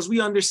because we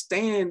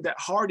understand that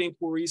hard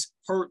inquiries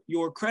hurt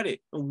your credit.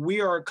 And we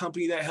are a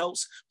company that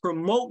helps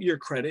promote your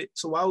credit.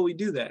 So why would we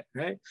do that,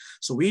 right?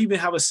 So we even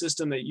have a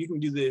system that you can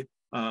do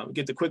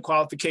get the quick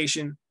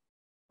qualification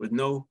with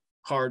no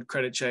hard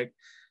credit check.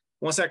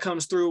 Once that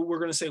comes through, we're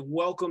going to say,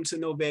 welcome to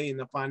Novae in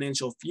the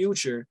financial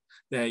future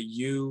that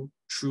you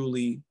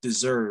truly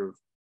deserve.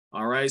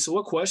 All right. So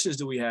what questions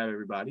do we have,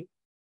 everybody?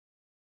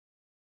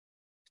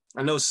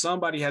 I know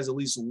somebody has at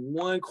least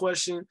one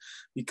question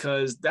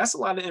because that's a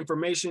lot of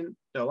information,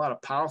 a lot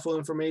of powerful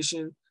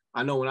information.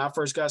 I know when I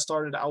first got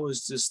started, I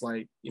was just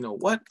like,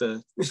 what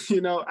the,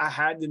 I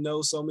had to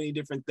know so many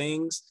different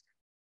things.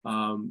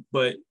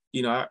 But,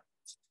 I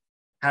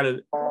had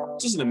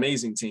just an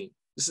amazing team.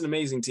 This is an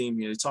amazing team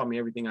here. They taught me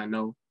everything I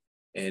know.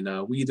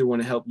 And we either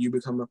want to help you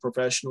become a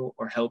professional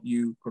or help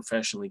you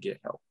professionally get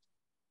help.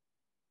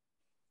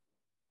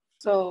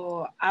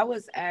 So I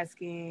was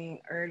asking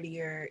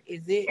earlier,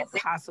 is it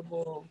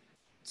possible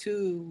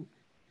to,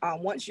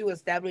 once you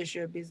establish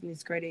your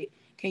business credit,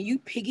 can you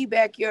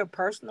piggyback your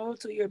personal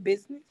to your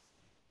business?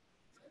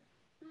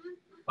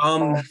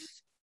 Can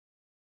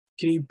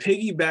you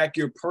piggyback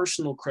your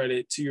personal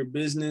credit to your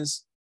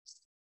business?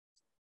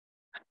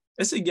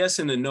 It's a yes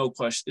and a no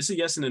question. It's a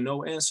yes and a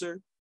no answer.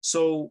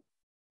 So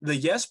the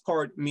yes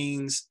part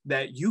means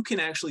that you can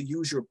actually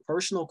use your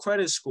personal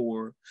credit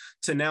score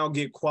to now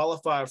get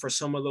qualified for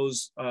some of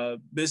those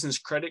business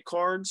credit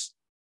cards.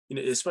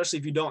 Especially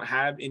if you don't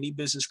have any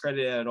business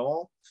credit at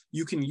all,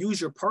 you can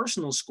use your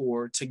personal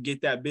score to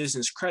get that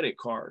business credit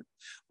card.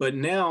 But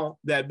now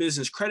that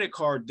business credit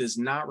card does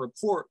not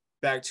report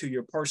back to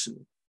your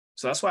personal.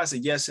 So that's why it's a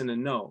yes and a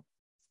no.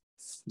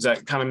 Does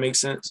that kind of make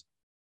sense?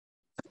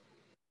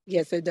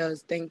 Yes, it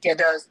does. Thank you. It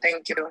does.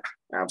 Thank you.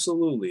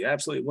 Absolutely.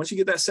 Absolutely. Once you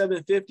get that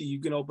 750,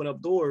 you can open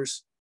up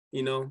doors.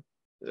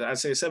 I'd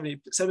say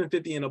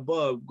 750 and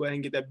above, go ahead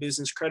and get that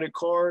business credit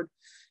card.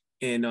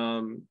 And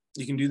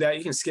you can do that.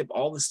 You can skip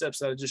all the steps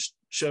that I just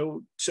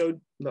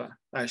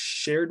I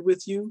shared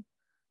with you.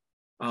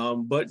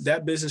 But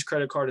that business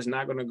credit card is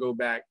not going to go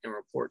back and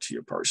report to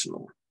your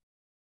personal.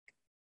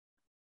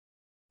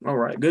 All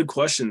right. Good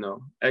question,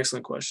 though.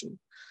 Excellent question.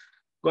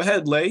 Go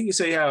ahead, Lay. You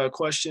say you have a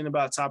question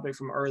about a topic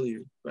from earlier.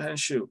 Go ahead and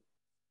shoot.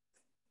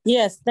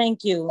 Yes,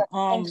 thank you.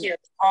 Thank you.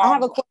 I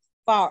have a question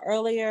about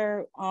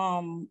earlier.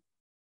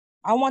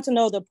 I want to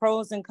know the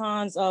pros and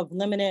cons of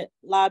limited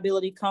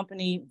liability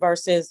company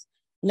versus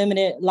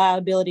limited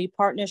liability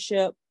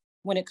partnership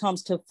when it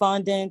comes to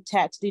funding,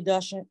 tax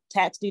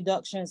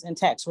deductions, and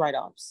tax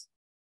write-offs.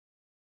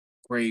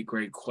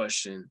 Great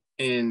question.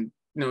 And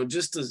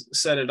just to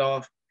set it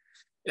off,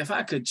 if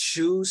I could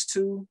choose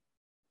to,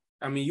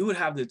 you would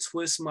have to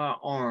twist my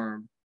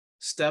arm,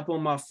 step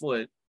on my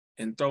foot,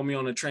 and throw me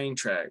on a train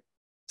track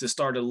to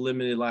start a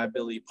limited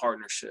liability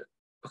partnership.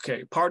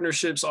 Okay,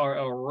 partnerships are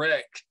a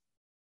wreck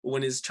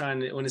when it's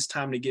time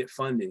to get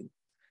funding.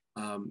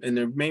 And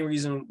the main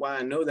reason why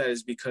I know that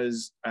is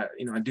because I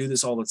do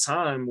this all the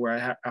time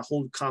where I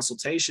hold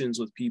consultations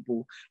with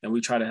people and we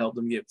try to help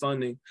them get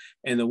funding.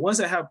 And the ones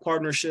that have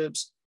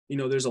partnerships,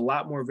 there's a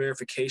lot more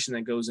verification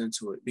that goes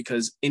into it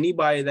because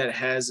anybody that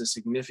has a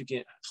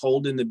significant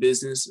hold in the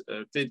business,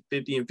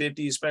 50 and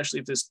 50, especially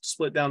if it's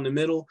split down the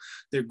middle,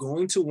 they're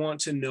going to want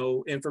to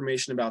know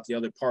information about the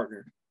other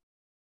partner.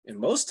 And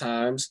most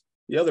times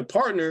the other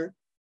partner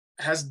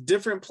has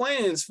different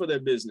plans for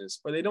their business,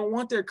 or they don't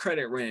want their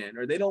credit ran,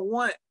 or they don't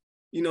want,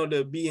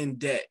 to be in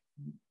debt.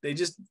 They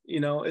just,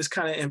 it's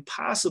kind of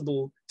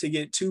impossible to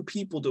get two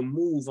people to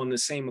move on the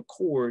same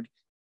accord,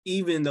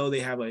 even though they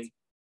have a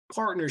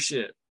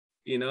partnership.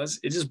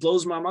 It just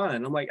blows my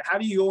mind. I'm like, how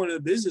do you go into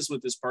business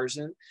with this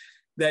person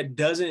that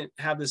doesn't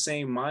have the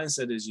same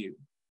mindset as you?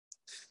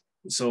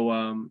 So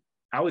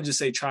I would just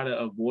say try to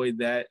avoid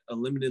that. A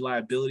limited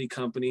liability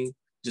company,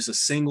 just a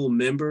single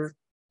member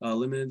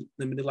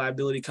limited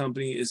liability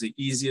company is the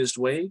easiest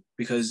way,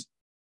 because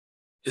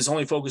it's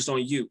only focused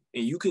on you,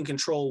 and you can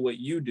control what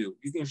you do.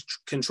 You can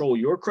control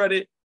your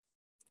credit.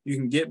 You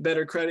can get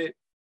better credit.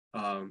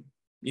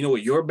 You know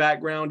what your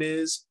background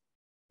is.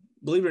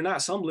 Believe it or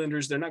not, some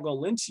lenders, they're not going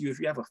to lend to you if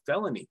you have a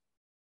felony.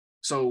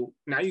 So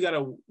now you got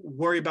to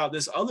worry about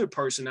this other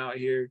person out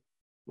here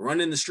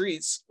running the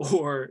streets,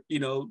 or, you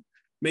know,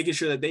 making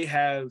sure that they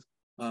have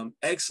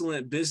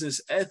excellent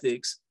business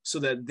ethics so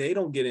that they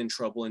don't get in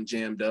trouble and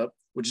jammed up,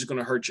 which is going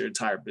to hurt your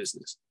entire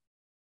business.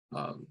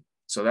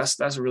 So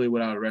that's really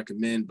what I would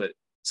recommend. But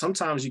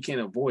sometimes you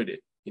can't avoid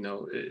it. You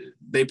know,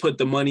 they put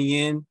the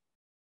money in,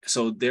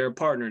 so they're a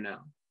partner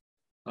now.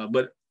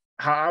 But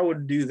how I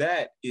would do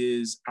that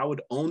is I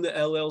would own the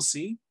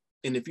LLC.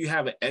 And if you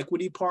have an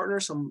equity partner,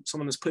 someone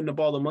that's putting up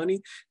all the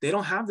money, they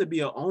don't have to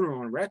be an owner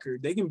on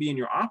record. They can be in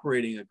your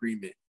operating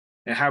agreement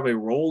and have a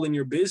role in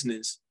your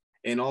business.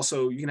 And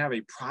also you can have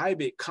a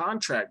private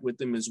contract with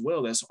them as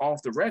well that's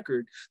off the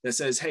record that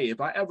says, hey,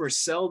 if I ever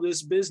sell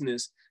this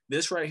business,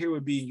 this right here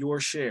would be your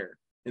share.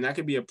 And that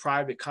could be a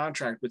private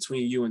contract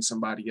between you and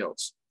somebody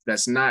else.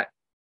 That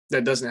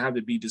doesn't have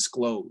to be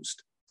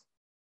disclosed.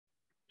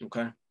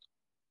 Okay.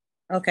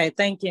 Okay,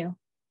 thank you.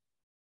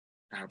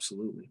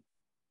 Absolutely.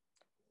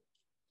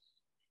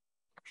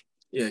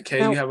 Yeah, Kay,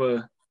 you have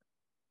a...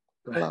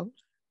 Hello.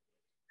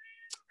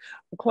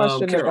 A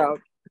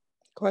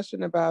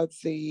question about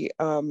the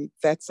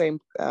that same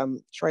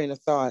train of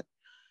thought.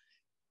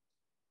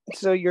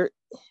 So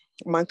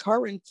my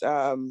current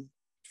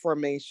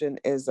formation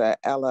is a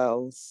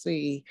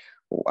LLC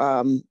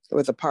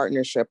with a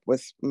partnership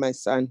with my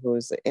son, who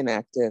is an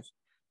inactive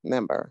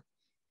member.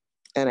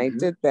 And I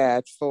did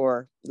that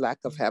for lack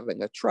of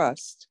having a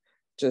trust,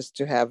 just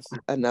to have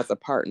another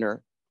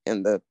partner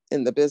in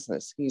the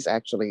business. He's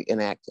actually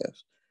inactive.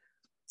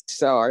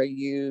 So are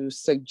you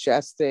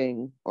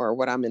suggesting, or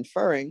what I'm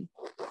inferring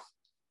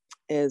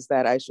is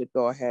that I should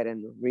go ahead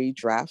and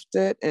redraft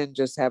it and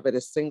just have it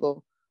a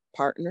single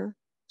partner,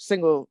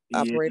 single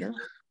operator?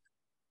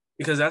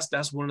 Because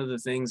that's one of the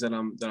things that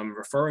I'm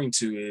referring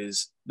to,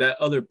 is that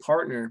other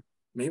partner,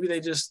 maybe they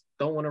just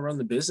don't want to run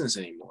the business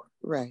anymore.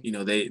 Right. You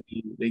know, they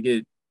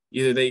get,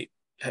 either they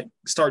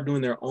start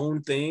doing their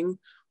own thing,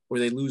 or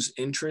they lose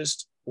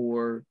interest,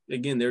 or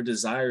again, their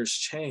desires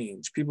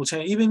change. People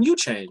change, even you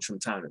change from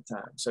time to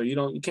time. So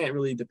you can't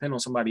really depend on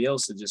somebody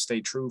else to just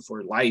stay true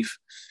for life.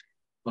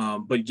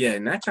 But yeah,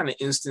 in that kind of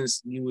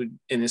instance, you would,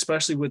 and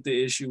especially with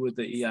the issue with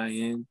the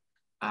EIN,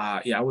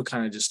 I would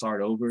kind of just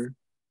start over.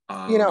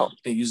 You know,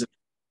 and use it.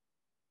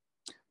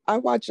 I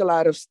watch a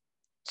lot of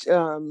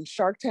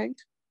Shark Tank,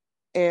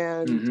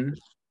 and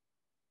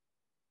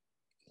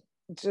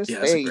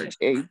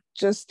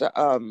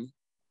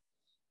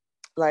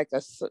like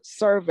a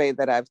survey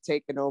that I've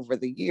taken over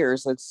the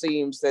years, it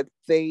seems that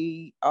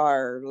they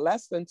are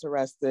less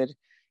interested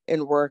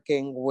in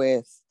working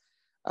with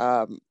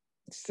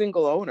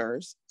single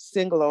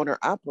owner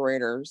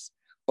operators,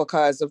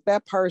 because if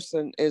that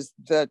person is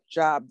the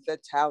job, the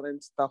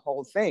talent, the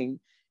whole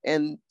thing,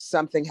 and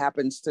something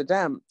happens to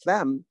them,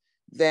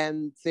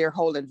 then their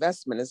whole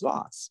investment is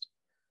lost.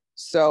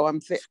 So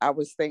I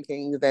was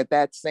thinking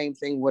that same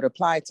thing would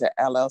apply to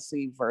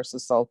LLC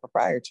versus sole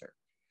proprietor.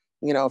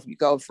 You know, if you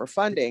go for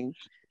funding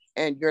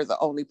and you're the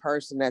only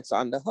person that's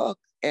on the hook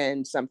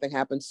and something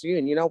happens to you,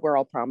 and you know we're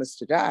all promised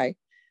to die,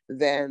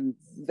 then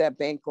that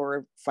bank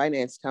or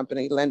finance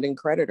company, lending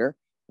creditor,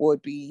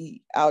 would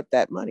be out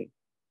that money.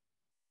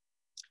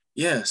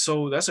 Yeah,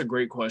 so that's a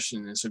great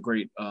question. It's a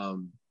great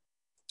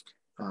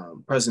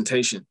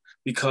presentation,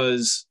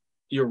 because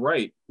you're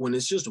right. When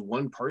it's just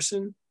one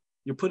person,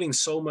 you're putting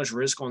so much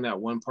risk on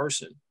that one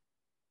person.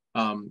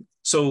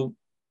 So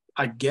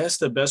I guess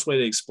the best way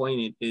to explain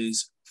it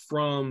is,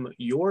 from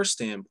your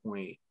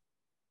standpoint,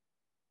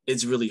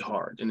 it's really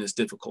hard and it's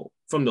difficult.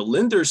 From the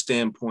lender's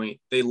standpoint,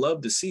 they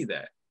love to see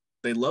that.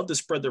 They love to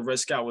spread the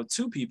risk out with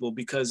two people,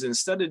 because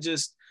instead of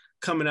just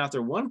coming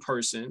after one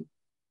person,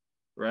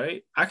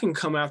 right, I can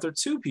come after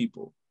two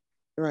people.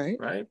 Right.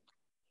 Right.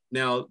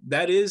 Now,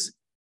 that is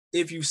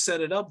if you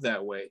set it up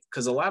that way,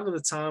 because a lot of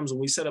the times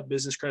when we set up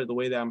business credit the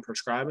way that I'm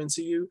prescribing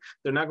to you,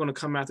 they're not going to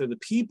come after the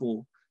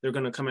people. They're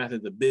going to come after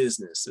the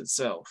business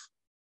itself.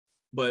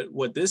 But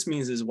what this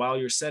means is, while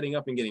you're setting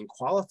up and getting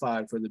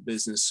qualified for the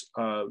business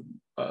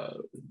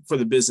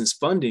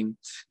funding,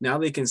 now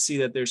they can see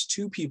that there's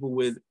two people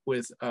with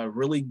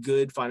really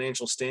good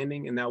financial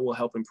standing, and that will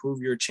help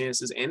improve your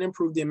chances and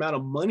improve the amount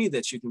of money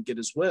that you can get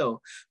as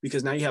well,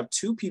 because now you have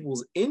two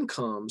people's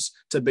incomes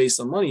to base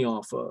the money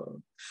off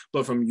of.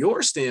 But from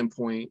your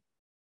standpoint,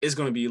 it's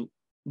going to be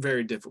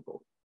very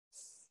difficult.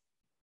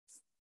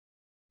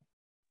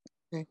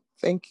 Okay,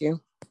 thank you.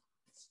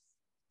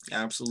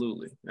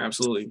 Absolutely.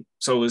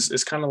 So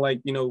it's kind of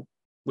like, you know,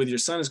 with your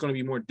son, it's going to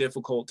be more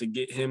difficult to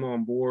get him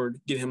on board,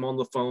 get him on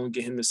the phone,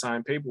 get him to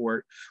sign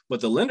paperwork.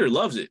 But the lender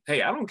loves it.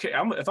 Hey, I don't care.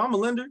 If I'm a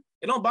lender,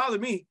 it don't bother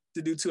me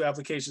to do two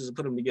applications and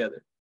put them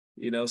together.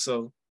 You know,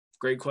 so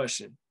great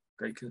question.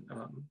 Great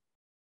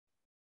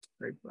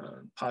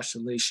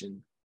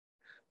postulation.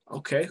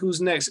 Okay,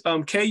 who's next?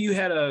 Kay, you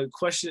had a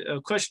question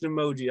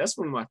emoji. That's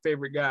one of my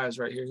favorite guys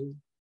right here.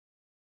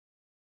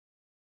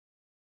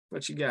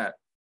 What you got?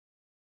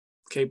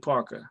 Kay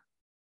Parker.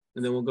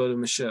 And then we'll go to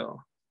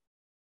Michelle.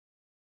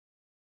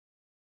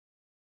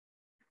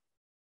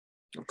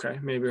 Okay,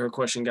 maybe her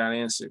question got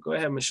answered. Go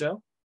ahead,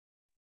 Michelle.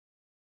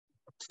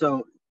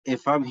 So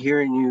if I'm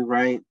hearing you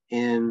right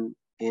in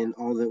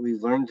all that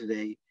we've learned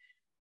today,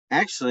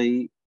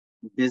 actually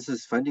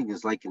business funding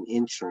is like an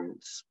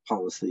insurance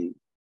policy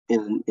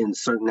in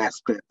certain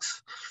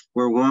aspects,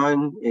 where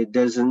one, it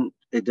doesn't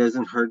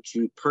hurt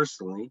you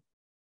personally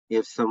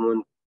if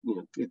someone,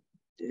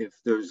 if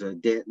there's a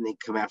debt and they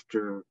come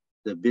after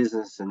the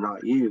business and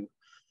not you,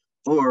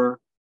 or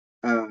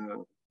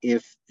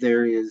if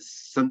there is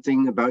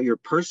something about your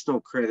personal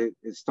credit,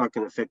 it's not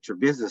going to affect your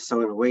business.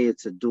 So in a way,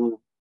 it's a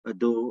dual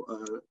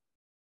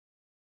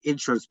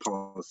insurance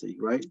policy,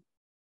 right?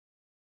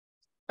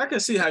 I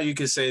can see how you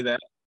could say that.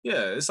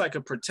 Yeah, it's like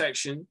a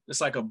protection. It's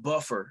like a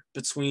buffer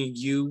between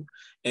you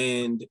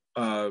and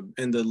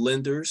the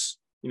lenders.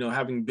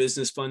 Having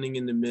business funding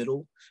in the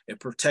middle,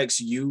 it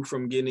protects you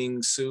from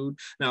getting sued.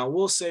 Now, I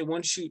will say,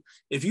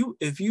 if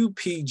you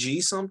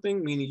PG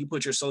something, meaning you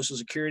put your social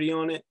security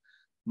on it,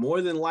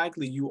 more than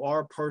likely you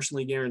are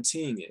personally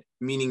guaranteeing it.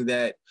 Meaning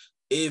that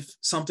if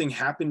something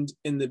happened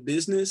in the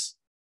business,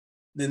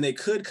 then they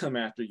could come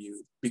after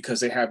you because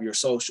they have your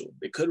social.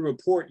 They could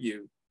report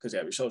you because they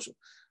have your social.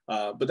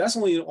 But that's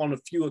only on a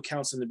few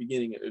accounts in the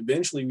beginning.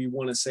 Eventually, we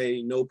want to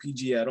say no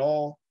PG at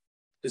all.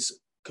 It's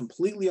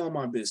completely on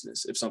my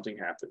business if something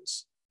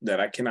happens that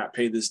I cannot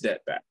pay this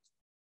debt back.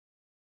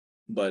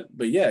 But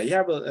yeah, you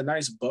have a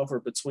nice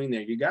buffer between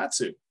there. You got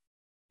to,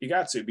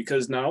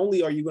 because not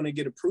only are you going to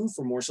get approved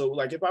for more. So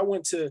like if I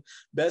went to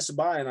Best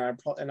Buy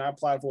and I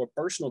applied for a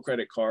personal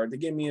credit card, they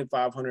give me a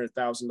 $500,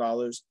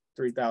 $1,000,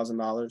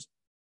 $3,000.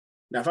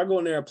 Now, if I go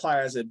in there and apply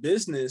as a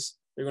business,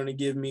 they're going to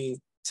give me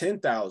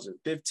 10,000,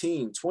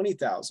 15,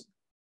 20,000,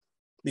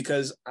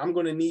 because I'm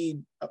going to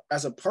need,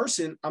 as a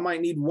person, I might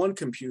need one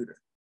computer.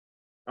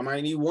 I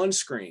might need one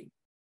screen.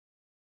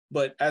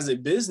 But as a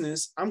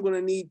business, I'm going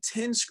to need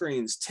 10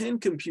 screens, 10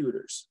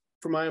 computers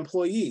for my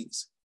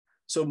employees.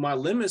 So my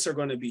limits are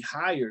going to be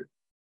higher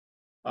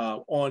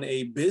on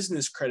a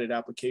business credit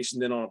application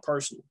than on a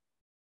personal.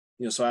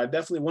 So I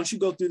definitely, once you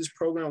go through this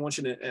program, I want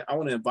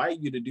to invite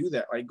you to do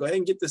that. Like, go ahead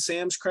and get the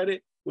Sam's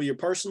credit with your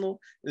personal,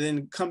 and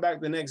then come back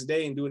the next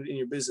day and do it in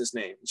your business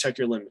name. Check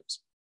your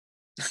limits.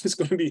 It's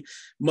going to be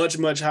much,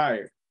 much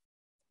higher.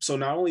 So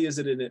not only is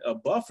it a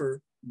buffer,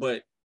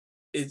 but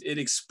it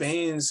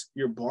expands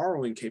your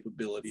borrowing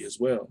capability as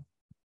well.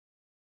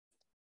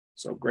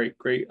 So great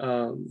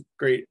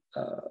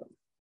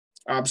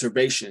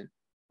observation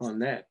on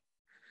that.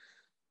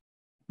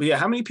 But yeah,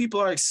 how many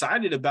people are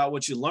excited about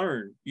what you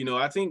learned?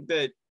 I think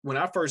that when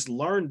I first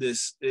learned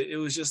this, it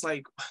was just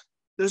like,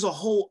 there's a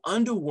whole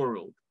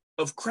underworld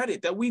of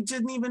credit that we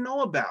didn't even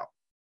know about.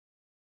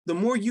 The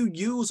more you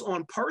use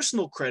on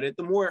personal credit,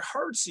 the more it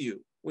hurts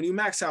you when you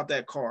max out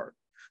that card.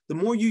 The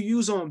more you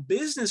use on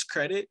business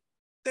credit,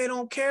 they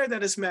don't care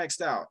that it's maxed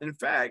out. In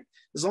fact,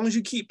 as long as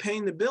you keep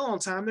paying the bill on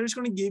time, they're just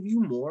going to give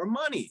you more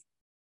money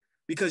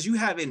because you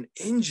have an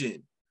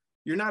engine.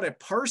 You're not a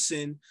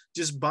person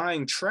just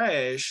buying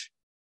trash,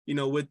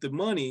 with the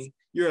money.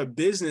 You're a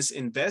business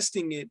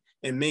investing it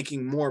and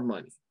making more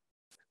money.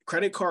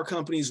 Credit card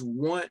companies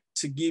want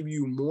to give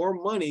you more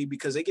money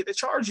because they get to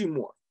charge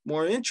you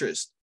more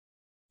interest.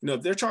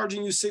 If they're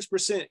charging you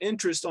 6%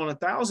 interest on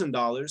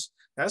 $1,000,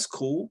 that's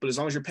cool. But as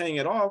long as you're paying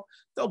it off,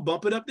 they'll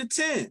bump it up to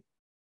 10.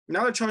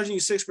 Now they're charging you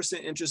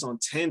 6% interest on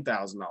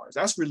 $10,000.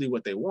 That's really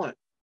what they want.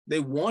 They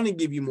want to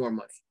give you more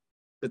money,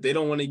 but they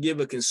don't want to give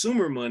a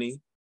consumer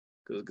money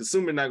because the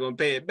consumer not going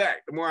to pay it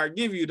back. The more I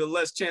give you, the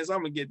less chance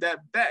I'm going to get that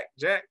back,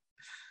 Jack.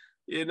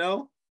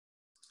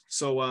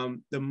 So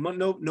the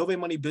Novae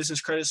Money Business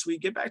Credit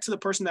Suite, get back to the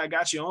person that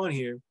got you on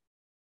here.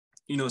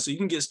 So you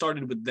can get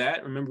started with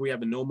that. Remember, we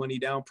have a no money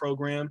down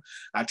program.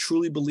 I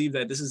truly believe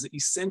that this is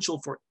essential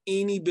for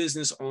any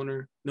business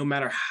owner, no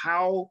matter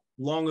how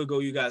long ago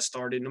you got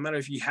started, no matter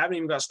if you haven't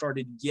even got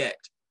started yet.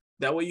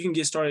 That way you can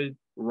get started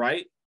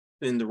right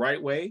in the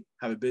right way,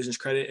 have a business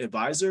credit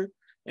advisor.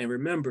 And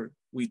remember,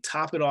 we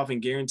top it off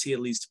and guarantee at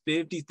least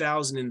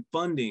 $50,000 in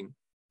funding,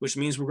 which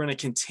means we're going to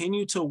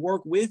continue to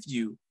work with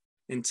you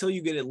until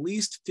you get at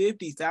least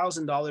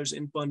 $50,000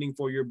 in funding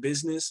for your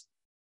business.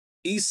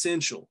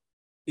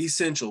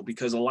 Essential,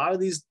 because a lot of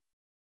these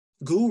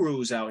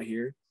gurus out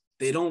here,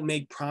 they don't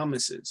make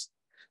promises.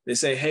 They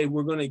say, hey,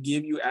 we're going to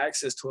give you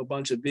access to a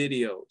bunch of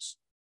videos.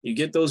 You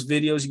get those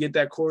videos, you get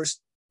that course,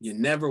 you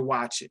never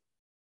watch it.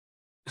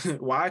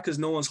 Why? Because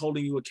no one's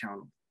holding you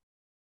accountable.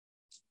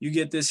 You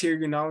get this here,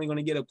 you're not only going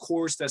to get a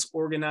course that's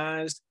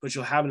organized, but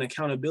you'll have an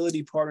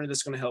accountability partner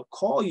that's going to help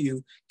call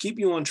you, keep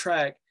you on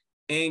track,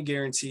 and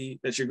guarantee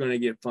that you're going to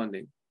get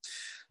funding.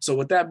 So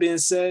with that being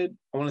said,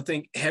 I want to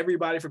thank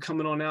everybody for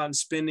coming on out and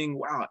spending,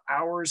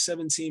 hour,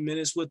 17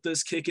 minutes with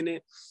us, kicking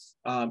it.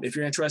 If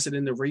you're interested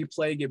in the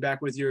replay, get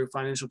back with your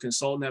financial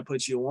consultant that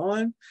puts you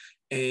on.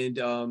 And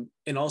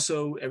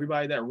also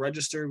everybody that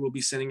registered will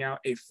be sending out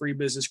a free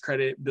business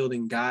credit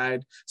building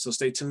guide. So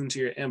stay tuned to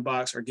your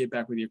inbox or get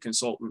back with your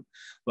consultant.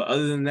 But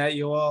other than that,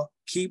 you all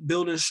keep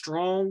building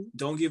strong.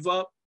 Don't give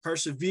up,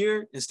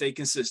 persevere, and stay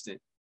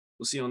consistent.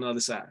 We'll see you on the other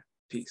side.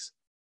 Peace.